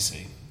not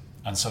easy.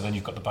 And so then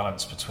you've got the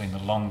balance between the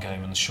long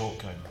game and the short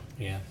game.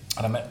 Yeah.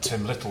 And I met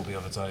Tim Little the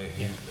other day,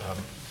 who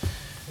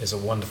is a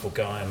wonderful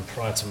guy, and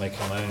prior to making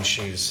my own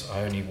shoes,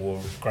 I only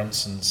wore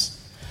Grensons,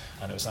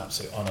 and it was an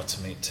absolute honour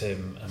to meet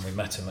Tim, and we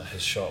met him at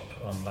his shop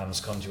on Lambs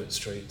Conduit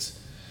Street.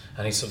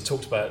 And he sort of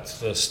talked about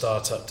the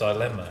startup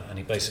dilemma, and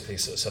he basically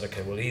sort of said,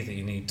 okay, well, either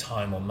you need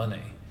time or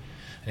money.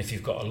 And if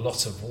you've got a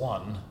lot of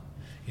one,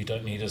 you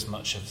don't need as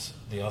much of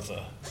the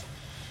other.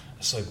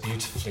 So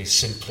beautifully,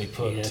 simply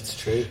put. Yeah, it's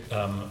true.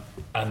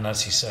 And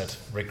as he said,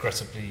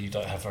 regrettably, you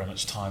don't have very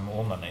much time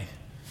or money.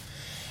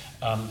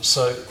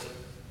 So,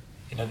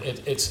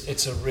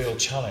 it's a real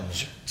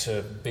challenge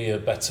to be a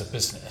better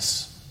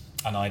business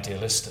and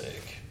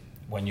idealistic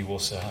when you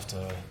also have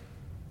to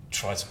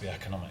try to be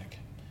economic.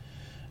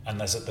 And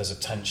there's a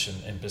tension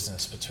in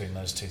business between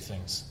those two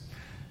things.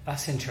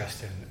 That's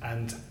interesting,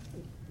 and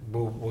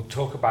we'll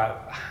talk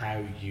about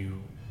how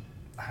you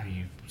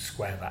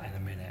square that in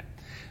a minute.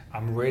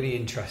 I'm really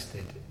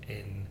interested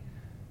in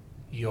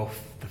the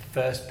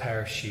first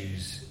pair of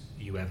shoes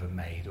you ever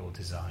made or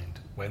designed.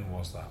 When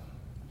was that?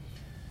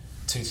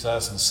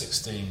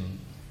 2016,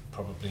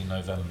 probably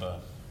November.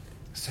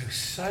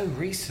 So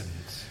recent.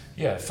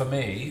 Yeah, for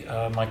me,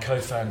 my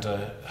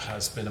co-founder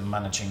has been a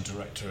managing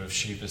director of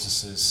shoe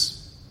businesses,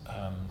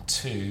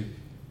 2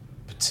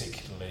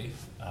 particularly,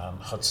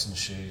 Hudson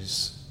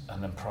Shoes,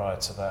 and then prior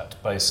to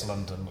that, Base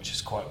London, which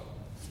is quite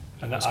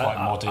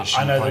modish.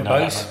 I know them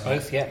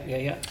both.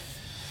 Yeah.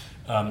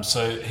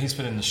 So he's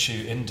been in the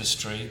shoe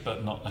industry,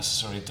 but not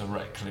necessarily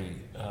directly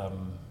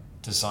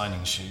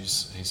designing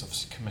shoes. He's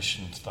obviously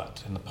commissioned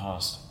that in the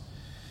past.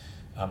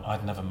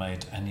 I'd never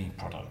made any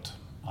product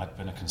I'd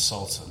been a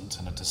consultant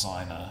and a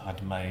designer.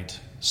 I'd made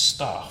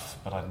stuff,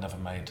 but I'd never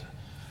made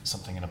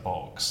something in a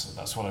box.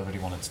 That's what I really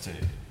wanted to do.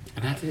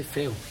 And how did it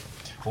feel?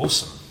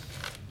 Awesome.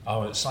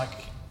 Oh,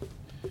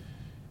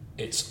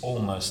 it's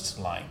almost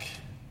like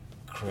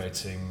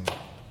creating,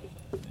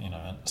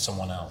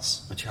 someone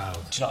else. A child.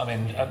 Do you know what I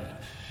mean? Yeah.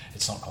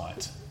 It's not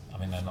quite. I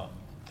mean,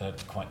 they're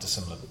quite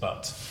dissimilar.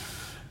 But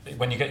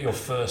when you get your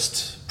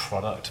first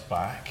product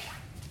back,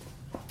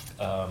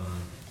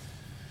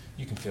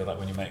 you can feel that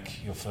when you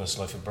make your first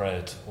loaf of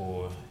bread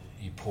or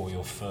you pour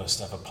your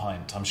first ever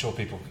pint. I'm sure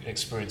people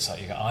experience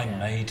that. You go, I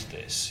made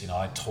this.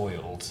 I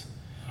toiled.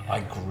 Yeah. I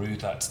grew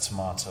that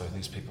tomato.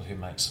 These people who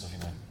make sort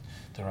of,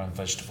 their own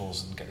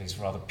vegetables and get these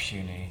rather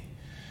puny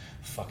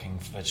fucking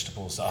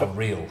vegetables that are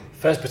real.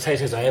 First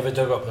potatoes I ever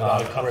dug up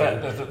that I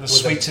bet the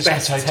sweetest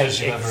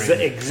potatoes you've ever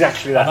eaten.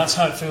 Exactly that. And that's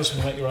how it feels when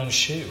you make your own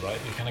shoe, right?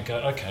 You kind of go,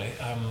 okay,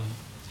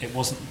 it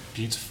wasn't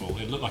beautiful.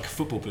 It looked like a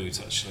football boot,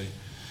 actually.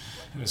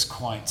 It was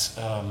quite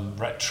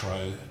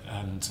retro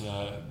and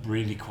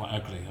really quite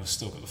ugly. I've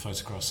still got the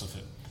photographs of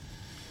it.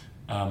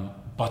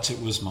 But it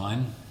was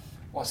mine.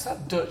 What's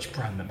that Dutch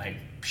brand that make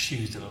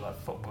shoes that look like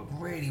football?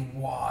 Really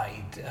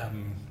wide.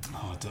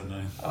 I don't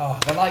know. Oh,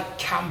 they're like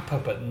Camper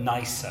but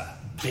nicer,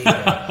 bigger,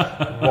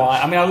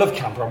 wide. I mean, I love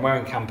Camper. I'm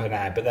wearing Camper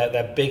now, but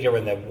they're bigger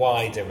and they're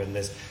wider, and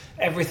there's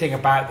everything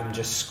about them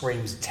just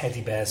screams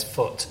teddy bear's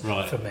foot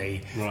for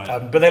me.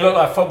 Right. But they look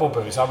like football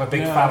boots. I'm a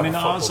big fan of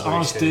football boots.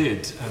 Ours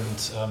did,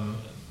 and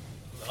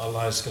our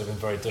lives could have been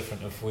very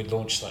different if we'd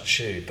launched that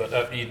shoe.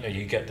 But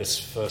you get this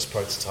first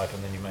prototype,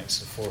 and then you make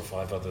 4 or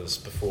 5 others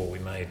before we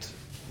made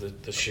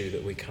the shoe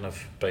that we kind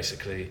of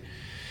basically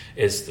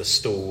is the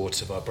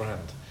stalwart of our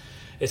brand.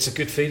 It's a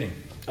good feeling.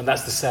 And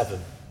that's the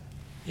 7.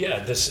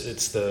 Yeah,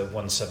 it's the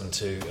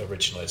 172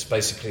 original. It's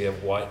basically a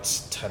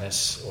white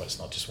tennis, well, it's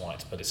not just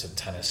white, but it's a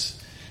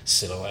tennis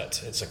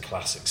silhouette. It's a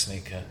classic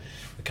sneaker.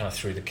 We kind of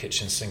threw the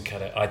kitchen sink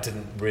at it. I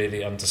didn't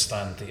really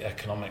understand the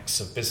economics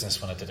of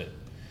business when I did it.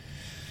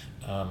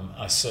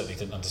 I certainly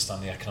didn't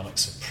understand the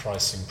economics of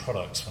pricing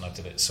products when I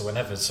did it. So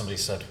whenever somebody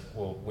said,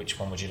 well, which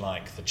one would you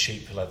like, the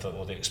cheap leather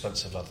or the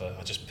expensive leather,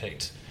 I just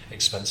picked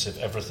expensive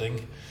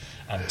everything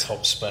and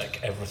top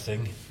spec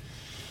everything.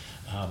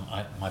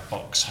 My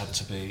box had a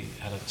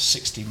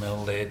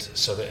 60mm lid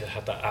so that it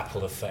had that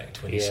Apple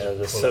effect when you sort of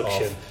the pull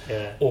suction.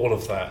 it off. All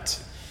of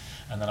that.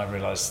 And then I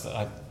realised that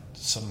I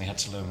suddenly had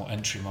to learn what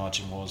entry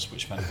margin was,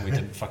 which meant we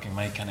didn't fucking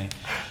make any.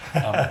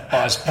 But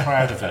I was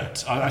proud of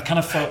it. I kind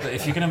of felt that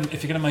if you're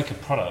gonna make a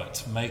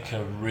product, make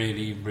a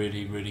really,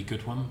 really, really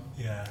good one.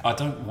 Yeah. I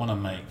don't want to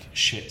make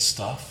shit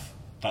stuff.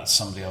 That's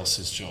somebody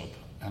else's job,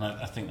 and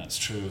I think that's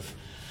true of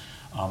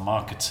our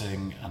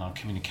marketing and our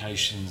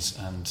communications,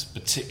 and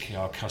particularly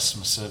our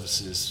customer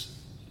services.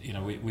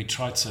 We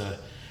try to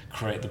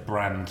create the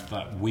brand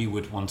that we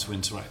would want to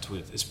interact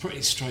with. It's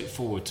pretty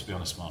straightforward, to be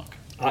honest, Mark.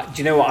 Do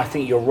you know what? I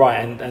think you're right,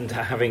 and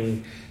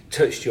having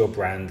touched your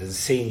brand and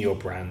seen your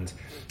brand,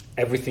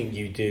 everything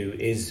you do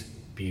is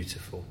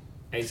beautiful.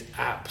 It's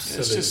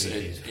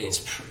absolutely beautiful. It's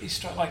pretty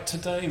straight. Like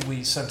today,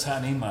 we sent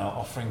out an email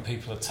offering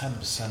people a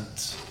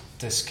 10%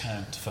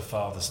 discount for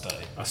Father's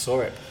Day. I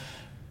saw it.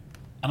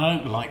 And I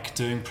don't like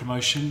doing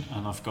promotion,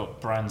 and I've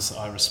got brands that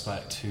I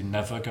respect who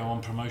never go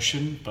on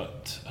promotion,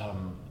 but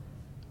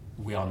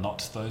we are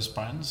not those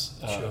brands.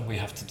 Sure. We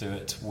have to do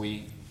it.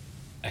 We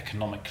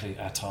economically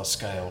at our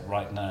scale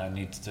right now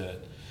need to do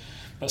it.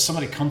 But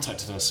somebody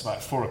contacted us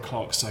about 4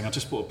 o'clock saying, I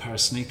just bought a pair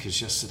of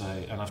sneakers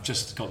yesterday and I've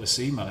just got this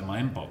email in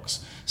my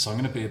inbox, so I'm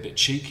going to be a bit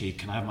cheeky,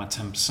 can I have my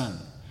 10%?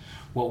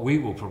 What we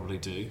will probably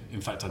do, in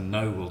fact I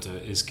know we'll do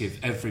it, is give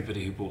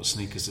everybody who bought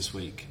sneakers this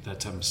week their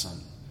 10%.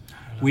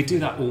 We do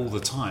that all the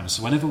time.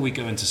 So whenever we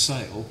go into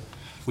sale,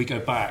 we go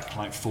back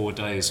like 4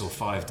 days or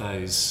 5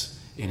 days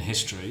in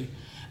history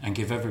and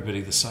give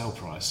everybody the sale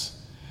price.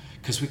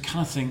 Because we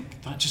kind of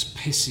think that just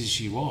pisses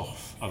you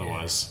off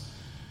otherwise.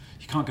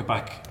 You can't go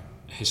back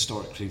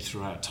historically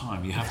throughout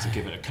time. You have to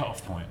give it a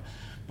cut-off point.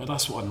 But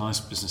that's what a nice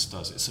business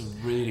does. It's a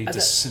really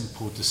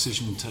simple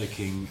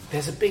decision-taking...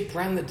 There's a big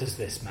brand that does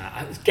this,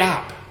 Matt. It's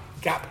Gap.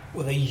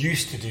 Well, they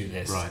used to do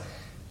this. Right.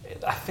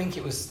 I think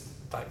it was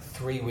like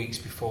 3 weeks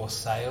before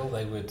sale,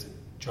 they would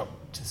drop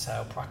to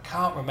sale price. I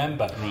can't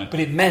remember. Right.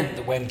 But it meant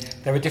that when...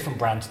 They're a different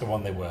brand to the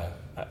one they were.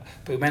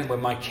 But it meant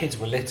when my kids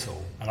were little,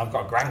 and I've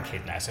got a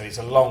grandkid now, so it's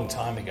a long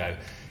time ago,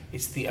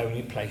 it's the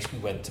only place we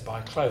went to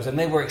buy clothes. And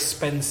they were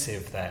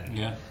expensive then.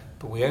 Yeah.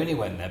 But we only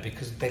went there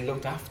because they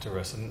looked after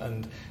us.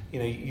 And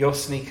your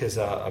sneakers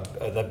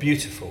they're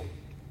beautiful.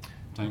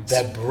 Thanks.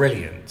 They're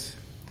brilliant.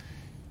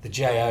 The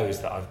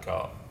JOs that I've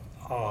got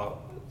are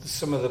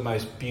some of the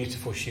most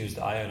beautiful shoes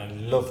that I own. I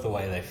love the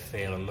way they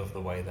feel. I love the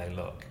way they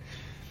look.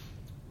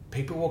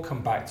 People will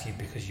come back to you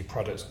because your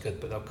product's good,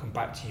 but they'll come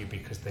back to you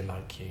because they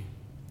like you.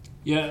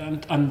 Yeah,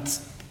 and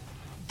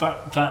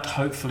that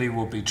hopefully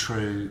will be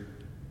true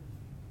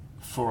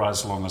for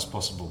as long as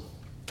possible.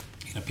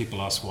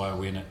 People ask, why are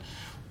we in it?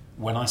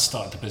 When I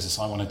started the business,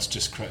 I wanted to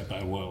just create a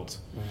better world.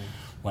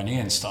 When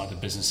Ian started the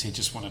business, he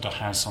just wanted a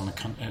house on the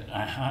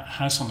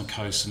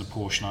coast and a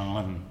Porsche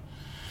 911.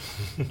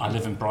 I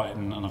live in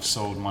Brighton and I've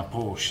sold my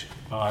Porsche,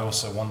 but I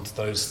also want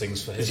those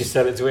things for him. Did you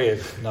sell it to Ian?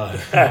 No,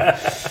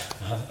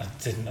 I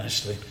didn't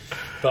actually.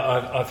 But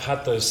I've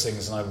had those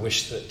things, and I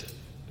wish that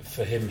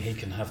for him he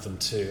can have them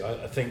too.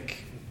 I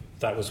think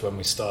that was when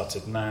we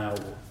started. Now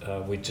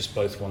we just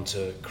both want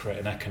to create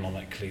an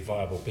economically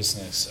viable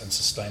business and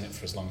sustain it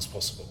for as long as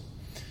possible.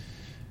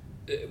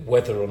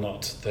 Whether or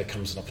not there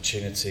comes an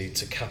opportunity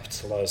to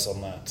capitalise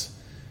on that,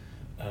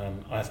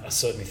 I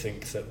certainly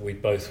think that we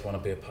both want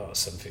to be a part of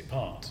 7 Feet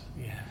Apart.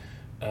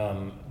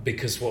 Yeah.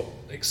 Because what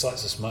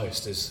excites us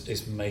most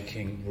is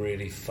making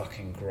really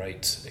fucking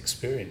great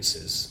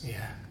experiences.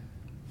 Yeah.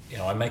 You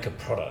know, I make a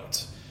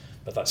product,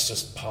 but that's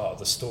just part of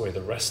the story.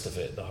 The rest of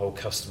it, the whole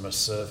customer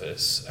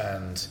service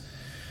and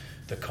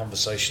the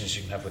conversations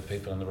you can have with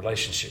people and the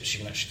relationships you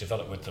can actually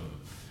develop with them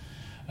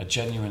are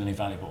genuinely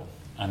valuable.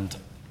 And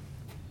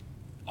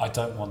I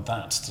don't want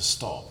that to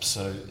stop.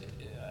 So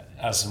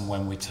as and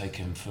when we take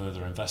in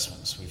further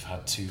investments, we've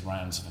had 2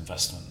 rounds of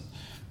investment,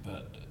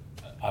 but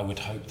I would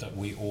hope that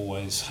we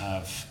always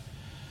have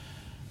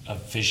a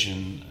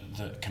vision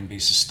that can be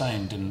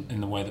sustained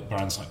in the way that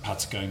brands like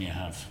Patagonia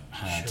have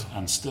had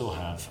and still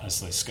have as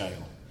they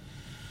scale.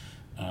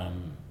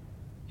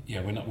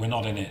 We're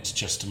not in it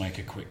just to make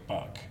a quick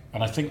buck,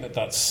 and I think that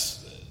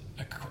that's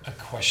a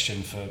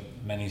question for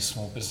many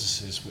small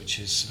businesses, which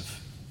is sort of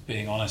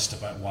being honest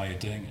about why you're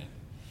doing it.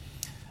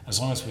 As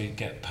long as we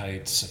get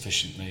paid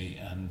sufficiently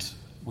and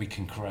we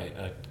can create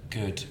a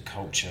good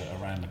culture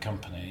around the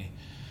company,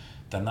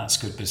 then that's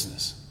good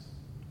business.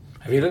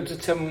 Have you looked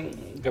at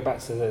go back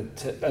to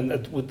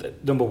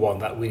number one,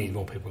 that we need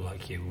more people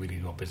like you, we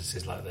need more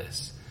businesses like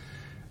this,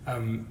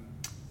 and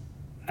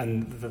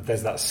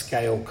there's that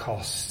scale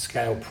cost,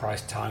 scale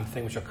price time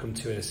thing, which I'll come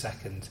to in a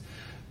second,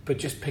 but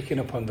just picking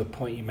up on the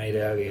point you made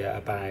earlier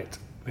about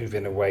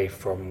moving away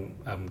from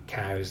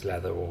cow's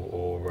leather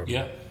or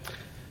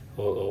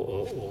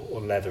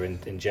leather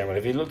in general.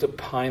 Have you looked at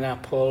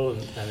pineapple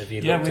and have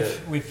you looked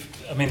at... we've.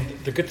 I mean,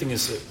 the good thing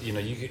is that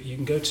you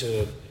can go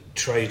to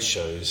trade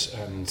shows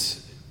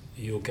and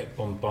you'll get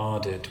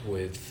bombarded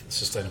with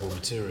sustainable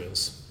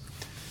materials,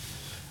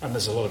 and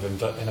there's a lot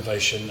of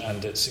innovation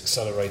and it's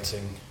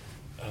accelerating,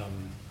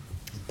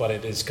 but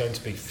it is going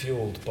to be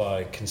fueled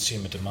by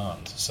consumer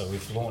demand. So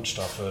we've launched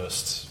our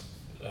first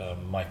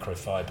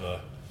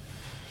microfiber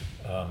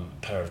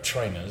pair of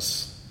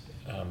trainers.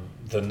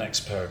 The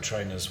next pair of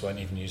trainers won't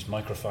even use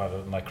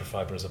microfiber.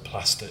 Microfiber is a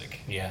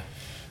plastic,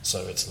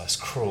 so it's less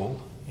cruel.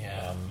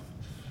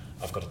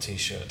 I've got a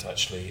T-shirt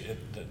actually.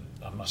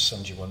 I must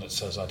send you one that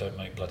says "I don't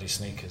make bloody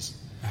sneakers."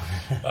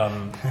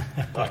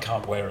 I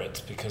can't wear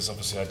it because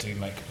obviously I do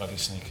make bloody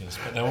sneakers.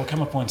 But there will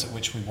come a point at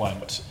which we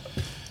won't.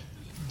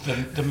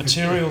 The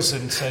materials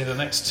in say the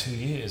next 2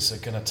 years are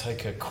going to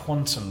take a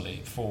quantum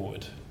leap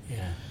forward.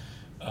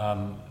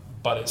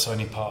 But it's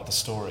only part of the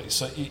story.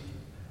 So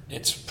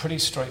it's pretty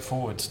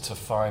straightforward to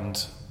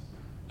find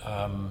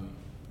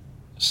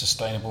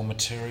sustainable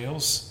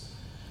materials.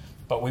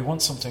 But we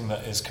want something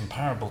that is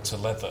comparable to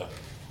leather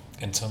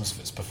in terms of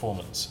its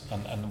performance,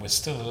 and we're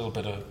still a little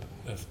bit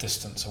of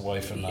distance away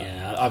from that.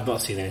 Yeah, I've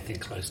not seen anything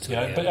close to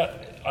it. But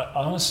I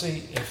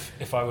honestly,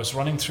 if I was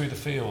running through the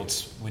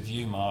fields with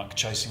you, Mark,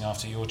 chasing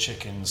after your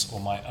chickens or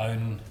my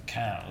own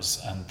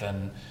cows, and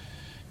then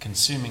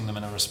consuming them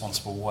in a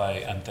responsible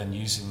way, and then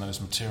using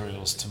those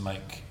materials to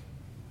make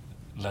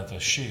leather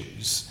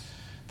shoes,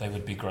 they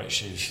would be great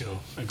shoes. Sure,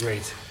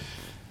 agreed.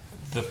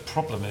 The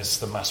problem is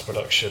the mass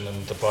production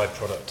and the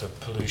byproduct of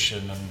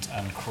pollution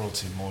and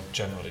cruelty more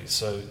generally.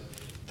 So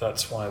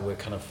that's why we're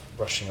kind of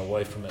rushing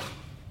away from it.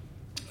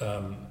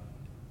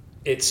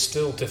 It's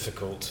still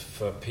difficult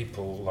for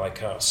people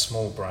like us,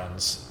 small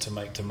brands, to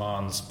make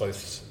demands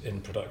both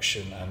in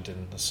production and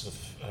in the sort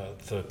of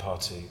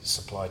third-party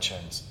supply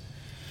chains.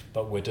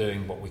 But we're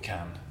doing what we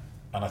can.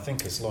 And I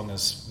think as long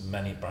as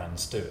many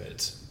brands do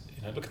it,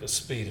 look at the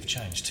speed of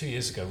change. 2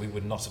 years ago, we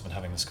would not have been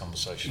having this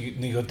conversation.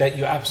 You're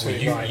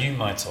absolutely right. You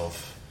might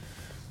have,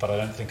 but I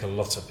don't think a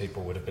lot of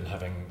people would have been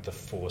having the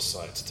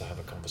foresight to have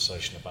a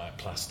conversation about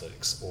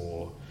plastics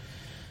or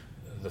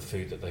the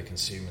food that they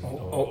consume,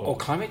 or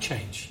climate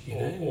change,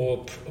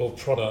 or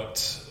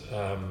product,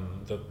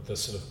 the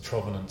sort of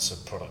provenance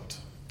of product.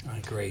 I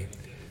agree.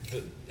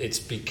 It's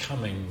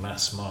becoming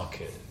mass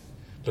market.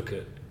 Look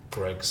at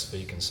Greggs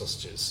vegan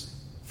sausages,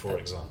 for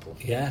example.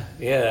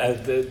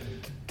 The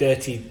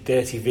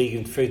dirty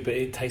vegan food, but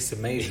it tastes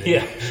amazing.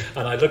 Yeah,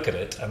 and I look at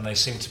it, and they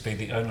seem to be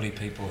the only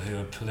people who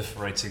are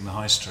proliferating the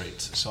high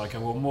street. So I go,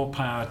 well, more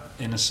power,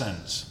 in a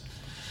sense.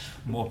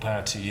 More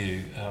power to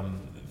you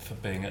for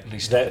being at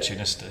least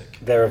opportunistic.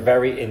 They're a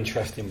very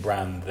interesting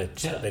brand.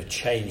 They've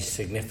changed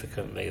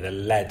significantly. They're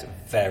led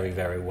very,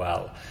 very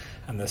well,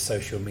 and their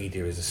social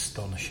media is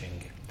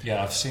astonishing.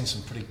 Yeah, I've seen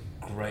some pretty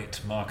great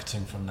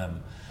marketing from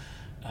them.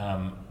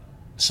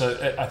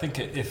 So I think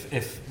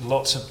if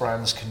lots of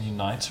brands can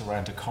unite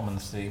around a common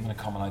theme and a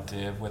common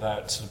idea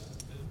without sort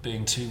of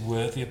being too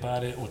worthy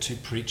about it or too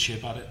preachy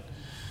about it,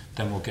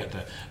 then we'll get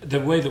there.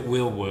 The way that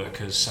we'll work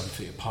as 7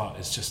 Feet Apart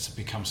is just to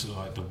become sort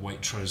of like the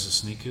Waitrose of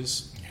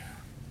sneakers.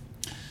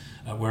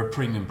 We're a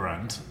premium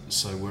brand,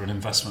 so we're an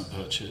investment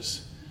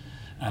purchase,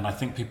 and I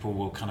think people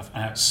will kind of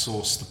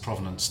outsource the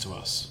provenance to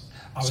us.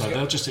 So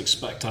they'll just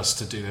expect us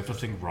to do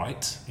everything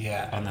right,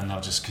 and then they'll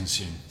just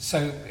consume.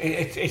 So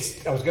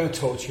I was going to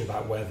talk to you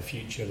about where the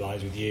future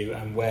lies with you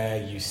and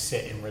where you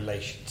sit in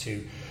relation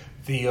to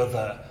the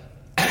other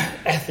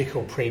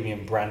ethical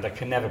premium brand. I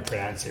can never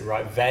pronounce it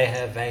right.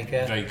 Vega,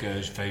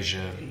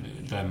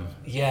 them.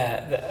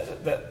 Yeah,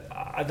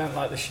 I don't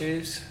like the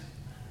shoes,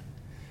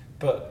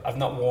 but I've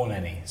not worn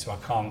any, so I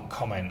can't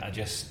comment.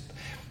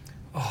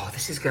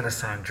 This is going to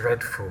sound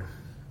dreadful.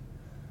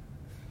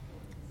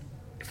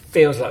 It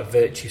feels like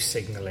virtue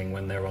signalling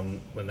when they're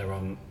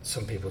on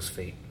some people's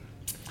feet.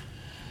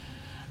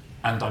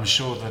 And I'm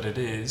sure that it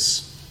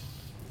is.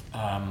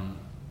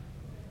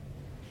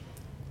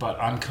 But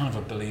I'm kind of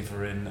a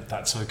believer in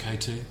that's okay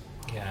too.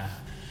 Yeah.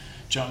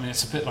 Do you know what I mean?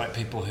 It's a bit like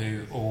people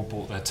who all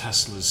bought their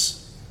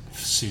Teslas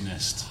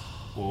soonest,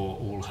 or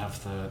all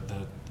have the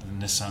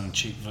Nissan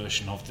cheap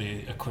version of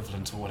the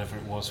equivalent or whatever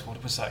it was.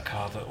 What was that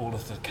car that all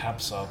of the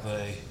cabs are?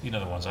 You know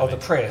the ones. The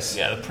Prius.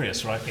 Yeah, the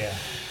Prius, right? Yeah.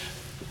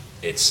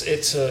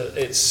 It's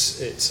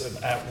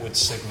an outward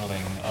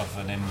signalling of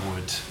an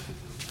inward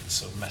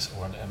sort of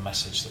a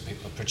message that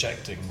people are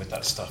projecting with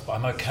that stuff, but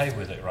I'm okay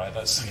with it, right?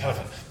 That's kind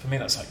of for me.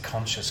 That's like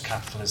conscious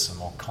capitalism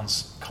or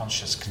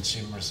conscious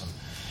consumerism.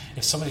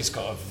 If somebody's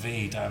got a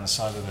V down the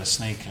side of their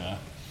sneaker,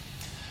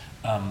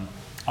 I'm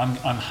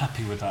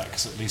happy with that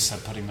because at least they're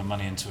putting the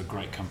money into a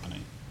great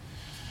company.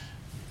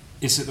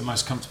 Is it the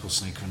most comfortable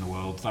sneaker in the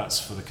world? That's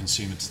for the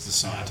consumer to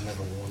decide. I've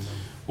never worn them.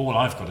 All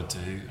I've got to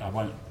do, I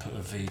won't put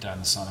a V down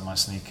the side of my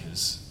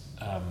sneakers.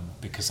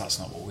 Because that's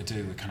not what we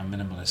do. We're kind of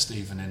minimalist,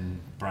 even in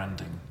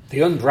branding. The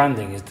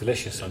unbranding is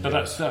delicious. But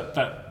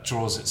that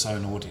draws its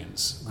own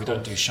audience. We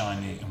don't do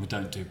shiny and we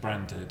don't do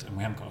branded, and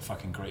we haven't got a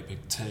fucking great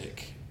big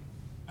tick.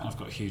 And I've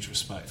got a huge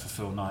respect for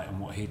Phil Knight and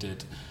what he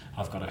did.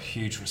 I've got a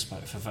huge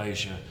respect for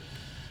Veja.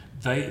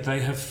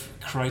 They have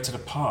created a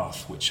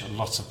path which a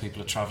lot of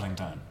people are travelling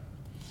down.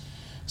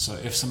 So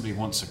if somebody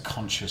wants a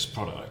conscious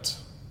product,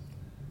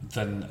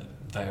 then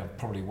they are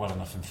probably well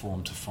enough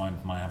informed to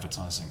find my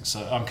advertising.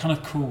 So I'm kind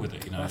of cool with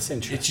it, you know. That's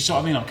interesting. You know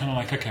what I mean? I'm kind of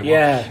like, okay,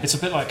 well, it's a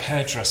bit like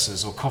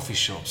hairdressers or coffee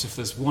shops. If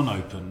there's one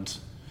opened,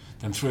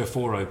 then 3 or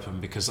 4 open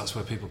because that's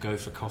where people go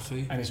for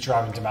coffee. And it's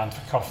driving demand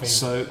for coffee.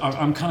 So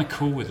I'm kind of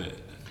cool with it.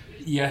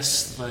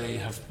 Yes, they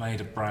have made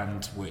a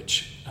brand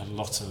which a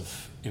lot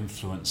of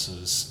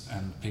influencers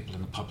and people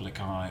in the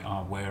public eye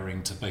are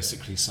wearing to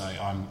basically say,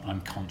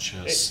 I'm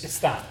conscious. It's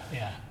that,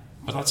 yeah.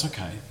 But that's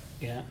okay.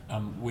 Yeah.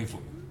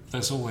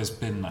 There's always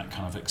been that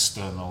kind of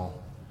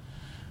external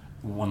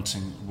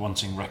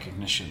wanting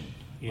recognition.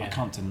 Yeah. I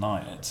can't deny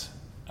it.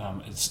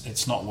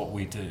 It's not what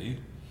we do,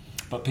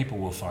 but people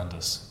will find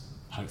us,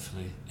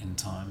 hopefully, in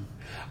time.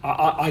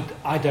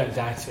 I don't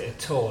doubt it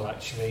at all,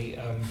 actually.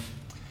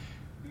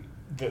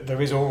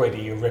 There is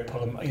already a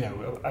ripple,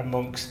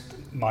 amongst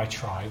my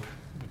tribe,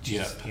 which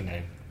is,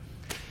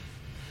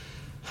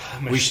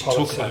 we should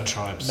talk about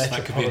tribes.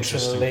 That could be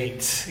interesting.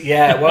 Elite.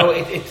 Yeah, well,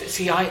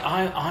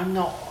 I'm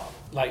not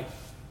like.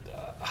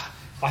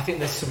 I think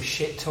there's some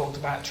shit talked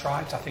about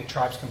tribes. I think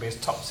tribes can be as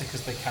toxic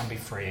as they can be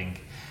freeing.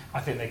 I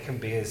think they can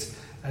be as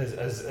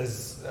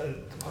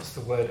what's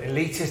the word,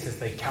 elitist as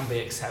they can be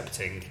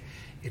accepting.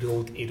 It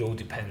all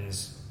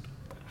depends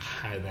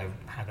how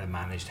they're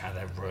managed, how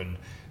they're run,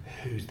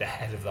 who's the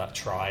head of that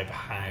tribe,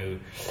 how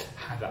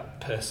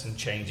that person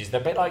changes.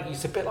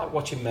 It's a bit like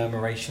watching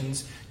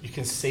murmurations. You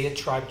can see a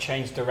tribe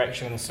change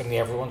direction and suddenly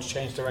everyone's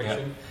changed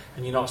direction,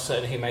 and you're not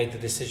certain who made the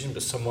decision,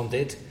 but someone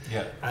did.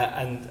 Yeah.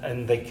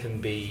 And they can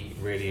be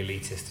really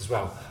elitist as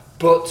well.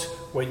 But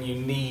when you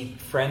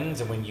need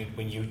friends and when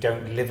you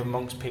don't live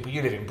amongst people,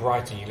 you live in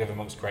Brighton, you live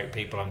amongst great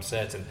people, I'm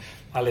certain.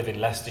 I live in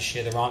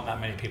Leicestershire, there aren't that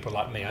many people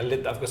like me.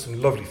 I've got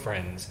some lovely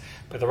friends,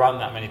 but there aren't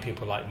that many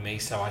people like me,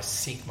 so I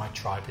seek my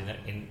tribe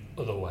in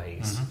other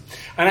ways.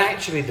 Mm-hmm. And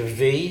actually the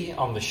V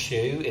on the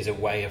shoe is a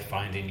way of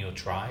finding your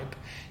tribe.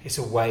 It's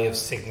a way of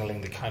signalling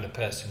the kind of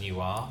person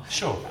you are.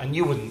 Sure. And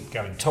you wouldn't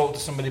go and talk to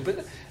somebody,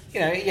 but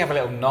you have a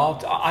little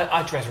nod.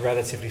 I dress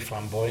relatively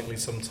flamboyantly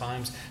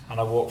sometimes, and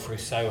I walk through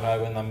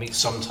Soho and I meet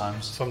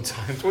Sometimes.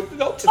 Well,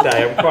 not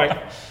today. I'm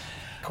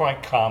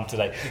quite calm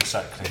today.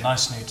 Exactly.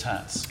 Nice new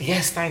tats.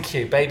 Yes, thank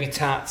you. Baby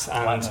tats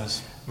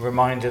and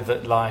reminder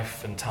that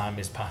life and time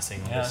is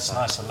passing. Yeah, it's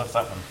nice. I love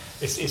that one.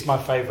 It's my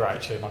favourite,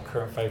 actually, my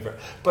current favourite.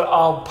 But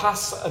I'll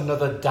pass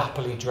another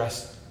dapperly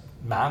dressed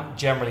man,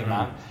 generally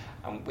man,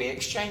 and we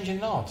exchange a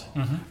nod.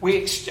 Mm-hmm. We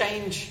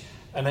exchange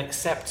an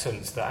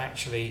acceptance that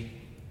actually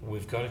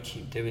we've got to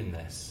keep doing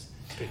this,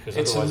 because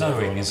it's a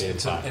knowing. It's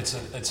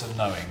a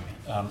knowing.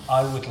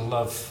 I would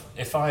love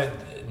if I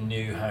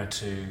knew how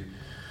to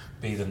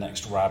be the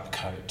next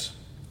Rabcoat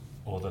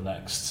or the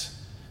next,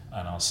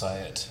 and I'll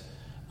say it,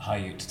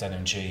 Hayut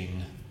denim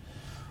jean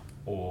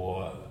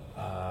or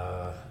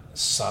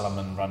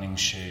Salomon running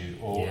shoe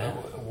or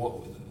what.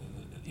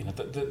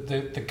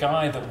 The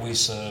guy that we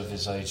serve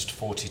is aged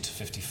 40 to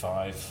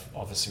 55.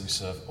 Obviously, we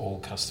serve all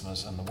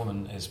customers, and the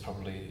woman is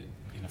probably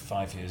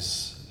 5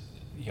 years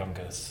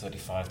younger,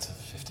 35 to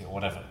 50 or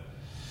whatever.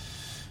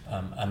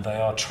 And they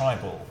are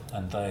tribal,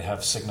 and they have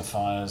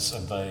signifiers,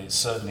 and they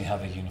certainly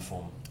have a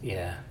uniform.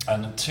 Yeah.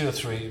 And 2 or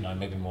 3,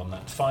 maybe more than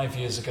that, 5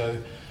 years ago,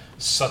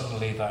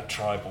 suddenly that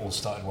tribe all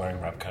started wearing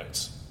Rab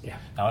coats. Yeah.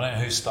 Now, I don't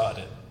know who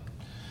started it,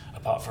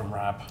 apart from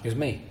Rab. It was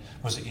me.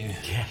 Was it you?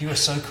 Yeah. You were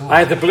so cool. I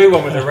had the blue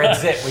one with the red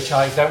zip, which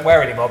I don't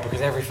wear anymore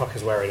because every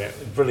fucker's wearing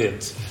it.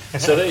 Brilliant.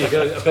 So there you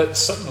go. But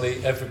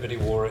suddenly everybody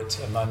wore it,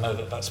 and I know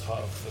that that's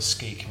part of the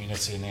ski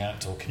community and the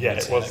outdoor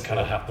community. Yeah, it was. And it kind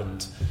of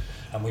happened.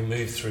 And we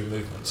moved through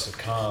movements of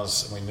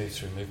cars, and we moved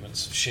through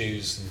movements of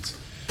shoes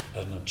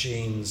and of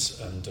jeans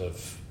and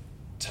of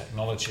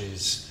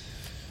technologies.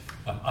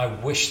 I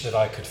wish that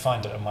I could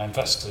find it, and my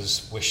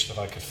investors wish that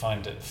I could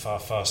find it far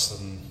faster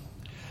than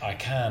I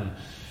can.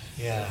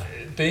 Yeah.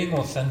 Being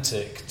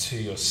authentic to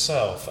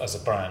yourself as a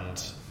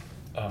brand,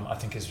 I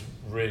think is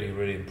really,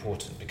 really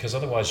important, because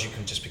otherwise you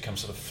can just become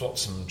sort of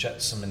flotsam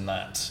jetsam in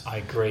that I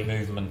agree.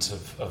 movement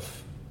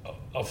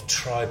of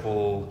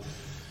tribal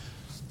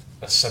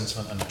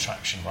sentiment and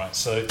attraction, right?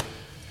 So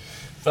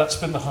that's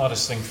been the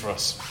hardest thing for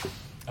us.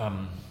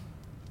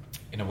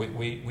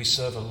 We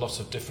serve a lot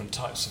of different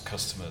types of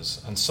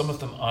customers, and some of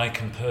them I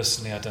can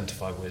personally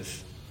identify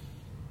with.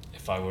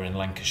 If I were in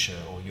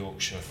Lancashire or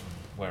Yorkshire, from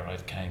where I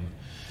came,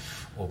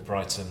 or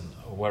Brighton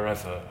or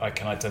wherever, I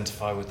can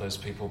identify with those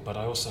people. But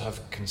I also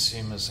have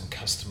consumers and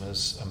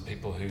customers and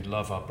people who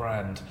love our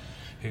brand,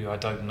 who I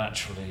don't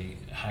naturally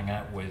hang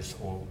out with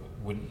or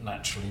wouldn't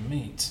naturally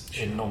meet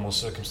in normal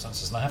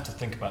circumstances, and I have to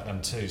think about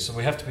them too. So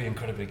we have to be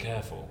incredibly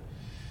careful.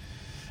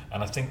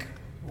 And I think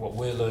what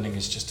we're learning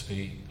is just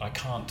I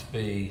can't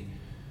be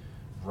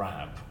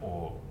Rab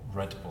or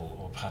Red Bull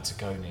or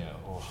Patagonia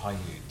or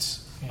Haiute.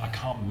 I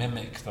can't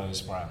mimic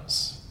those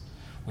brands.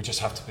 We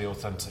just have to be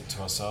authentic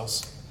to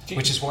ourselves.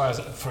 Which is why,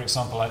 for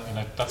example,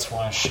 that's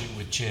why I shoot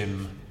with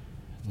Jim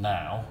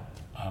now,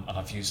 and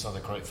I've used other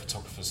great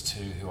photographers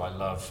too who I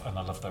love, and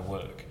I love their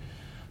work.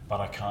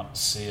 But I can't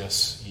see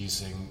us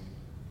using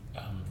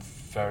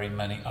very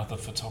many other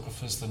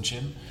photographers than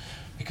Jim,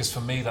 because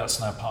for me that's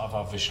now part of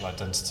our visual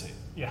identity.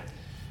 Yeah.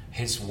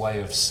 His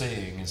way of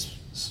seeing is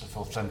sort of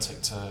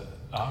authentic to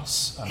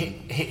us.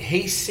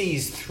 He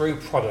sees through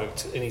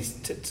product, and he's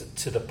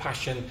to the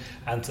passion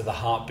and to the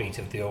heartbeat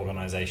of the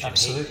organisation.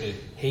 Absolutely.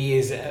 He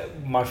is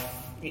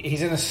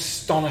he's an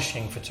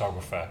astonishing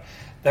photographer.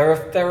 There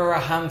are a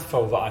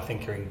handful that I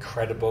think are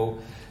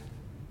incredible.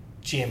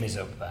 Jim is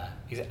up there.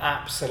 He's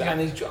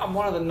absolutely, and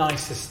one of the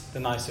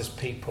nicest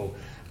people.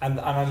 And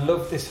I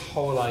love this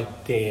whole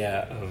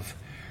idea of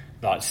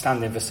like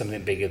standing for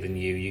something bigger than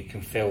you. You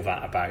can feel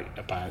that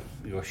about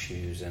your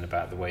shoes and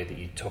about the way that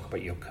you talk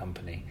about your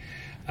company.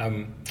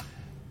 And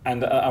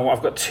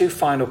I've got 2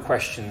 final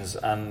questions,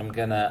 and I'm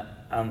going to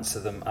ask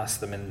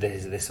them in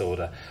this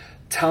order.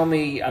 Tell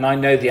me, and I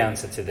know the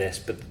answer to this,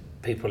 but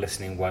people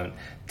listening won't.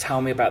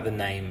 Tell me about the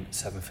name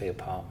 7 Feet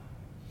Apart.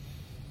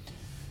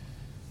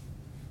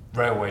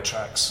 Railway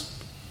tracks.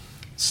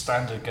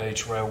 Standard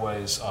gauge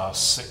railways are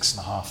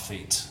 6.5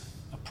 feet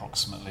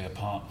approximately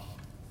apart,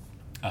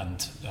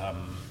 and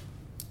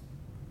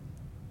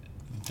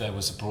there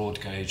was a broad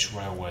gauge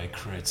railway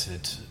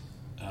created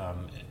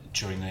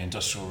during the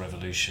Industrial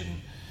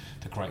Revolution,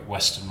 the Great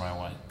Western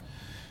Railway,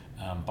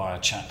 by a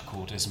chap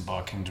called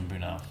Isambard Kingdom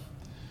Brunel,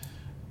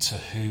 to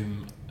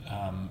whom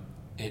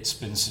it's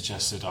been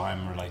suggested I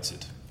am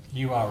related.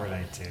 You are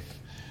related.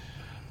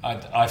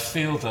 I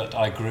feel that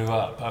I grew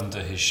up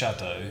under his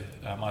shadow.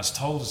 I was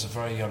told as a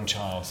very young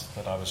child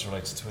that I was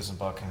related to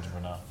Isambard Kingdom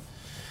Brunel.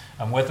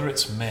 And whether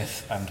it's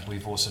myth, and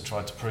we've also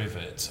tried to prove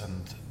it,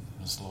 and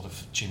there's a lot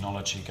of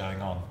genealogy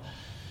going on,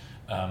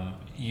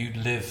 you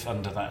live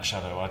under that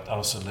shadow. I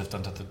also lived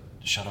under the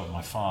shadow of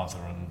my father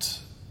and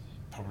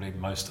probably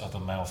most other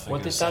male figures.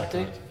 What did Dad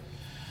do?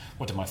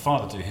 What did my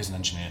father do? He's an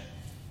engineer.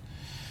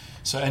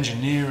 So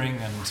engineering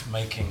and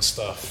making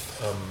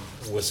stuff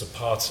was a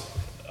part,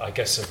 I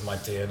guess, of my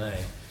DNA.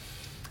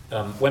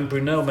 When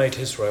Brunel made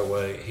his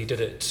railway, he did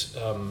it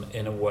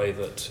in a way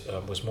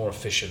that was more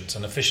efficient,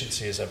 and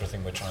efficiency is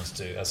everything we're trying to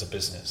do as a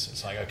business.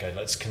 It's like, okay,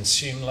 let's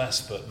consume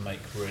less but make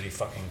really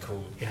fucking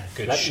cool,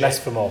 good shit. Less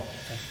for more.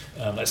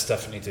 Let's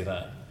definitely do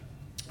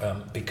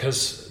that.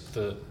 Because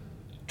the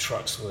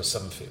trucks were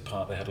 7 feet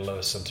apart, they had a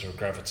lower centre of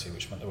gravity,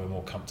 which meant they were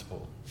more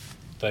comfortable.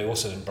 They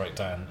also didn't break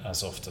down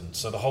as often.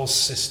 So the whole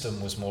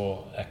system was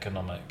more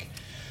economic.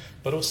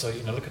 But also,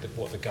 look at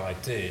what the guy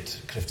did.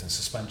 Clifton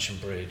Suspension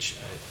Bridge,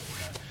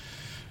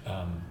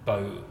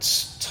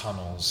 boats,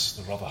 tunnels,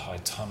 the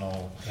Rotherhithe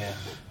Tunnel,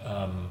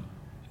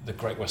 the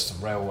Great Western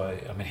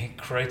Railway. I mean, he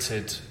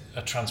created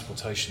a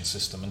transportation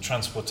system, and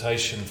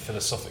transportation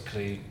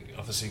philosophically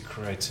obviously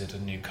created a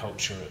new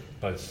culture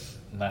both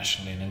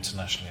nationally and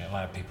internationally. It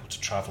allowed people to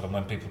travel, and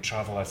when people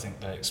travel, I think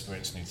they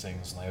experience new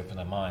things and they open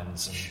their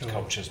minds, and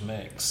cultures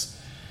mix.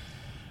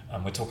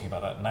 And we're talking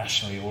about that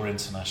nationally or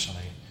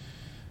internationally.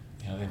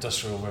 The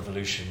Industrial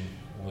Revolution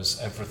was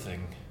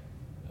everything,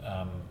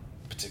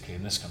 particularly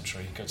in this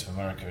country. You go to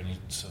America and you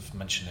sort of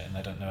mention it and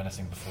they don't know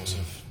anything before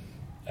sort of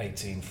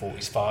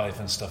 1845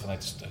 and stuff, and they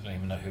just don't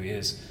even know who he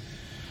is.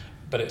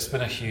 But it's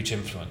been a huge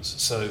influence.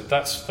 So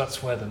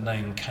that's where the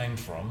name came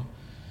from.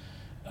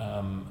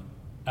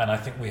 And I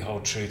think we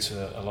hold true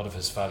to a lot of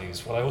his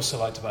values. What I also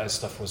liked about his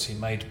stuff was he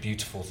made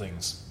beautiful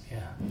things.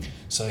 Yeah.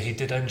 So he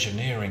did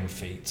engineering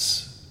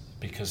feats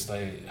because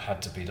they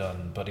had to be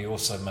done, but he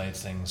also made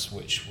things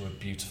which were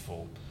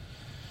beautiful.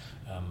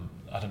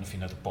 I don't know if you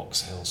know the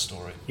Box Hill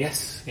story.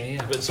 Yes,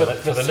 yeah. But for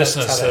the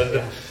listeners,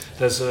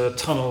 there's a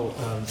tunnel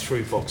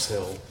through Box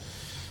Hill.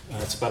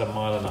 It's about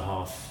 1.5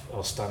 miles.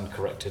 I'll stand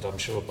corrected, I'm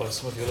sure, by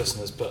some of your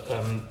listeners, but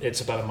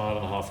it's about 1.5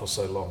 miles or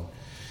so long.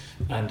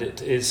 And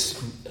it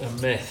is a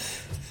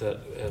myth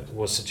that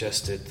was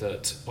suggested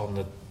that on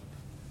the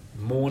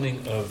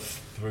morning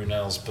of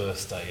Brunel's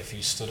birthday, if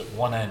you stood at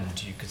one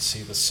end, you could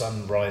see the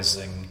sun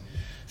rising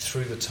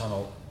through the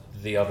tunnel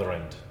the other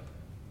end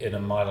in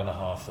 1.5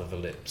 miles of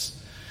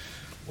ellipse,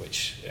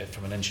 which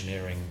from an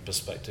engineering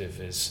perspective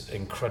is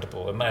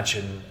incredible.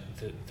 Imagine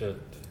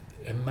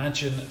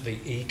the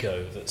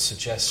ego that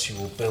suggests you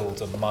will build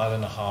 1.5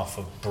 miles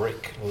of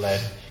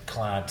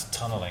brick-lead-clad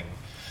tunnelling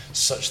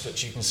such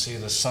that you can see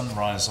the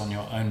sunrise on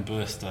your own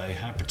birthday.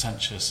 How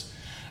pretentious,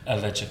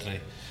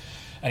 allegedly.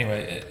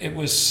 Anyway, it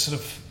was sort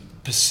of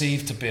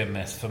perceived to be a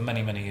myth for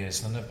many, many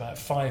years. And about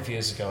 5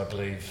 years ago, I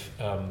believe,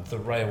 the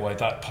railway,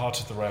 that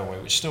part of the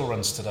railway, which still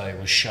runs today,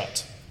 was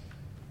shut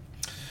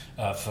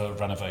for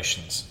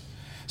renovations.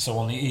 So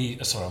on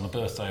the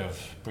birthday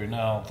of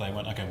Brunel, they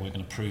went, okay, we're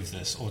going to prove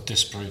this or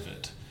disprove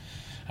it.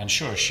 And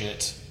sure as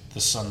shit,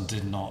 the sun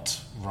did not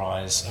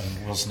rise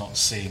and was not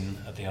seen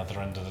at the other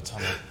end of the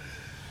tunnel.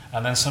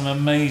 And then some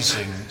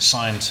amazing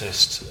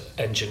scientist,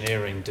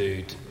 engineering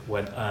dude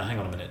went, hang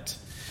on a minute.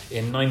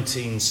 In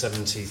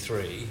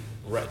 1973,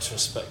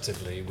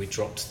 retrospectively, we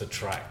dropped the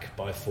track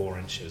by 4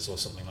 inches or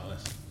something like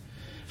this.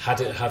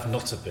 Had it have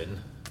not have been,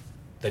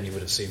 then you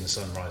would have seen the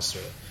sun rise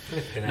through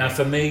it. Now,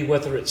 for me,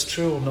 whether it's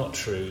true or not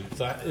true,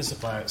 that is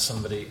about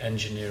somebody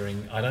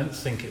engineering. I don't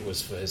think it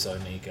was for his own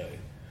ego.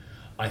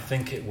 I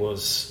think it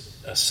was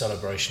a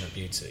celebration of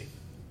beauty.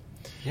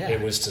 Yeah.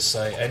 It was to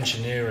say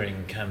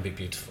engineering can be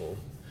beautiful,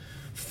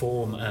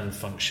 form and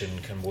function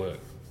can work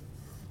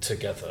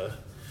together,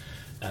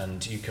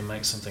 and you can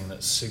make something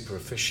that's super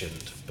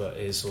efficient but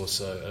is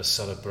also a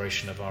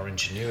celebration of our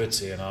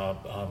ingenuity and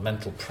our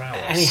mental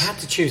prowess. And he had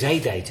to choose a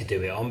day to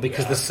do it on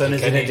because the sun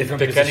is in a different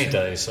position. Pick any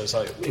day, so it's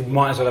like... He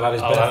might as well have had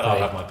his birthday. I'll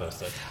have my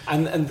birthday.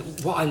 And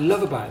what I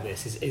love about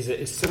this is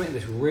that it's something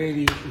that's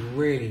really,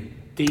 really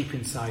deep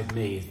inside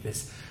me, is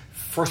this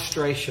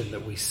frustration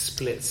that we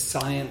split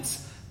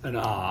science and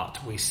art,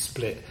 we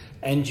split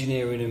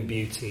engineering and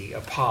beauty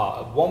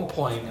apart at one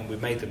point, and we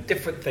made them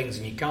different things,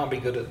 and you can't be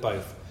good at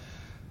both.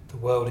 The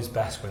world is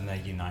best when they're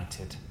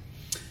united.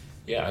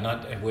 Yeah,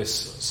 and we're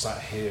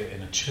sat here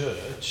in a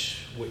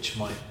church which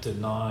might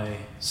deny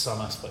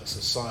some aspects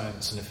of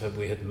science, and if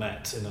we had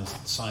met in a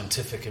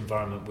scientific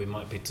environment, we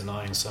might be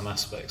denying some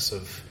aspects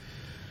of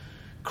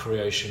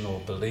creation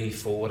or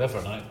belief or whatever.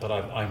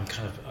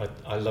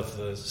 I love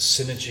the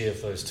synergy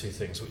of those two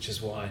things, which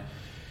is why,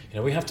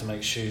 we have to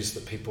make shoes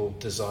that people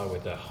desire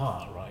with their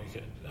heart,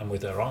 right, and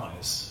with their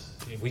eyes.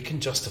 We can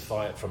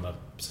justify it from a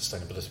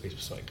sustainability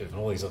perspective and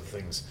all these other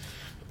things.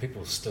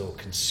 People still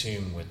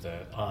consume with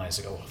their eyes.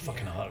 They go, oh,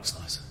 fucking hell, that looks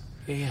nice.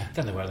 Yeah.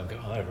 Then they wear them and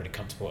go, oh, they're really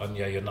comfortable. And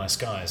yeah, you're nice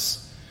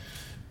guys.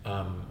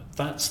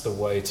 That's the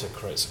way to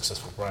create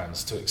successful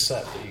brands, to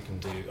accept that you can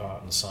do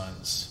art and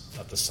science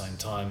at the same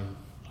time.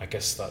 I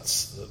guess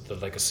that's the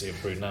legacy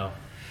of Brunel.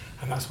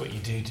 And that's what you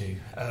do.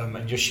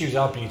 And your shoes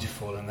are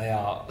beautiful and they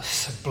are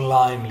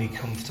sublimely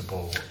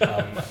comfortable.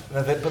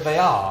 But they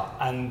are.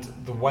 And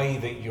the way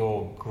that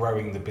you're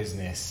growing the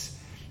business,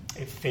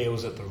 it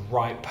feels at the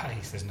right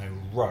pace. There's no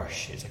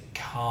rush. It's a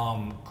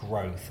calm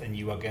growth, and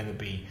you are going to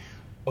be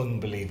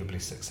unbelievably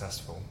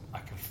successful. I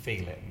can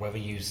feel it. Whether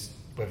you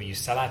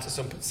sell out at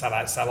some point,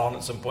 sell on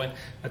at some point,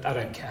 I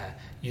don't care.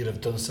 You'll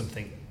have done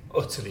something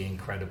utterly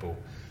incredible.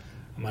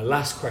 And my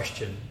last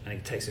question, and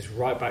it takes us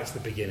right back to the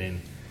beginning.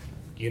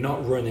 You're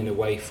not running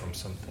away from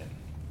something.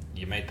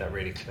 You made that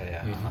really clear.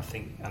 Mm-hmm. And I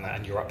think,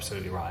 and you're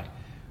absolutely right.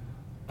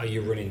 Are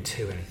you running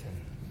to anything?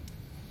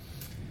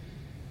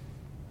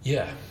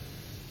 Yeah,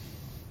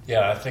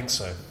 I think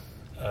so.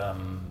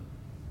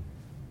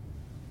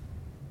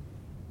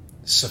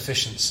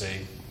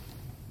 Sufficiency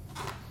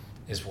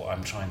is what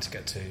I'm trying to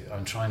get to.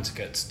 I'm trying to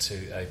get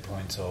to a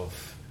point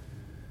of,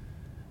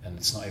 and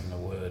it's not even a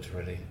word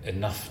really,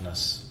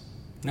 enoughness.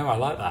 No, I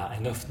like that,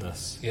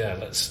 enoughness. Yeah,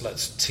 let's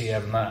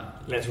TM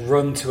that. Let's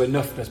run to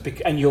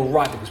enoughness. And you're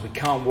right, because we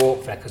can't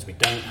walk there because we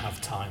don't have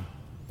time.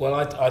 Well,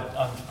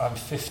 I'm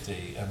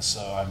 50, and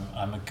so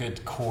I'm a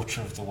good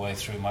quarter of the way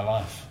through my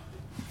life.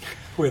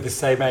 We're the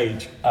same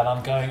age. And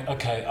I'm going,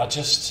 okay,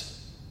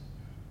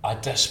 I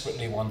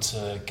desperately want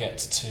to get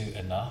to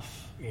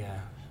enough. Yeah.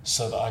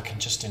 So that I can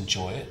just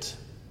enjoy it.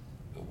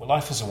 Well,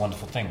 life is a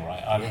wonderful thing,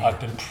 right? I've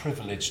been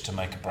privileged to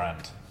make a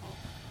brand.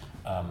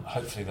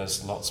 Hopefully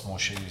there's lots more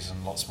shoes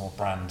and lots more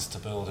brands to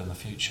build in the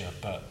future,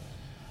 but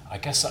I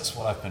guess that's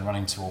what I've been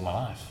running to all my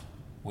life,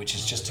 which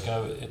is just to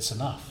go, it's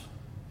enough.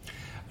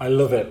 I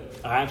love it.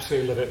 I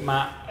absolutely love it,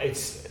 Matt.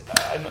 It's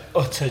an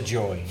utter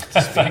joy.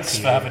 Thanks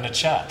for having a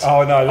chat.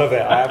 Oh no, I love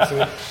it. I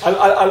absolutely.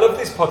 I love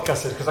this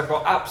podcast because I've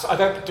got apps. I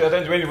don't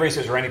do any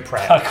research or any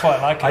prep. I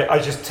quite like it. I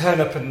just turn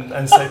up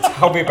and say,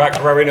 "Tell me about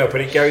growing up,"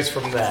 and it goes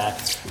from there.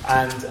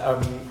 And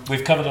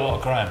we've covered a lot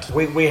of ground.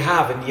 We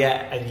have, and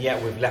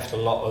yet we've left a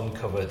lot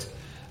uncovered,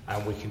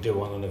 and we can do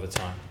one another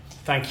time.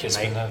 Thank you, It's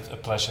mate. been a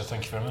pleasure.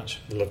 Thank you very much.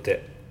 Loved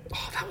it.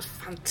 Oh, that was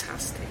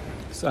fantastic.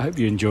 So I hope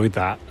you enjoyed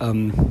that.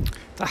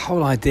 That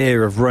whole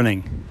idea of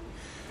running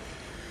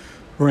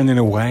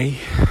away,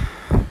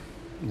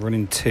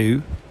 running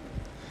to.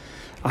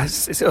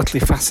 It's utterly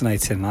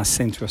fascinating. I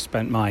seem to have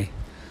spent my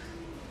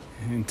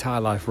entire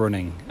life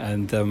running,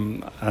 and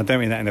I don't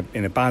mean that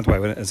in a bad way.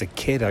 When as a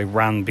kid, I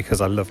ran because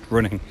I loved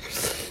running,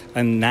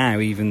 and now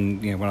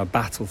even when I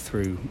battle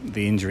through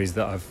the injuries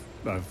that I've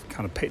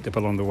kind of picked up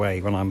along the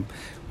way, when I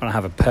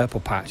have a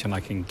purple patch and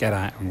I can get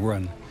out and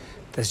run,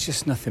 there's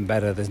just nothing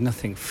better. There's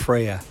nothing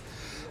freer.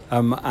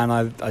 And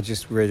I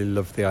just really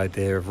love the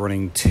idea of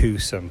running to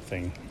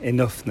something.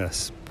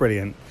 Enoughness,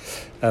 brilliant,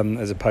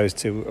 as opposed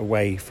to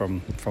away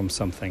from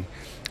something.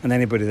 And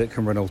anybody that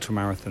can run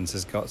ultramarathons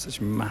has got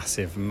such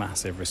massive,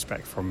 massive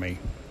respect from me.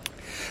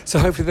 So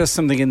hopefully there's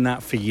something in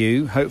that for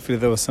you. Hopefully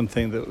there was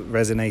something that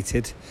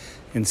resonated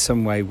in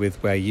some way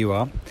with where you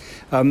are.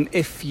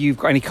 If you've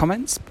got any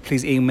comments,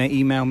 please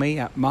email me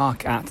at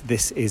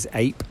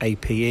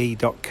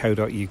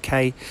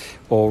mark@thisisape.co.uk,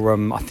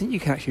 or I think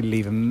you can actually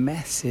leave a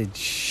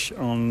message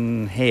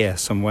on here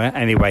somewhere.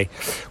 Anyway,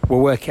 we'll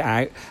work it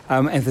out.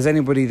 If there's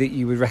anybody that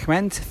you would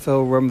recommend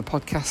for the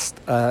podcast,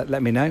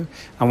 let me know.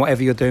 And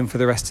whatever you're doing for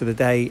the rest of the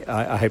day,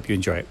 I hope you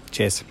enjoy it.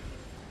 Cheers.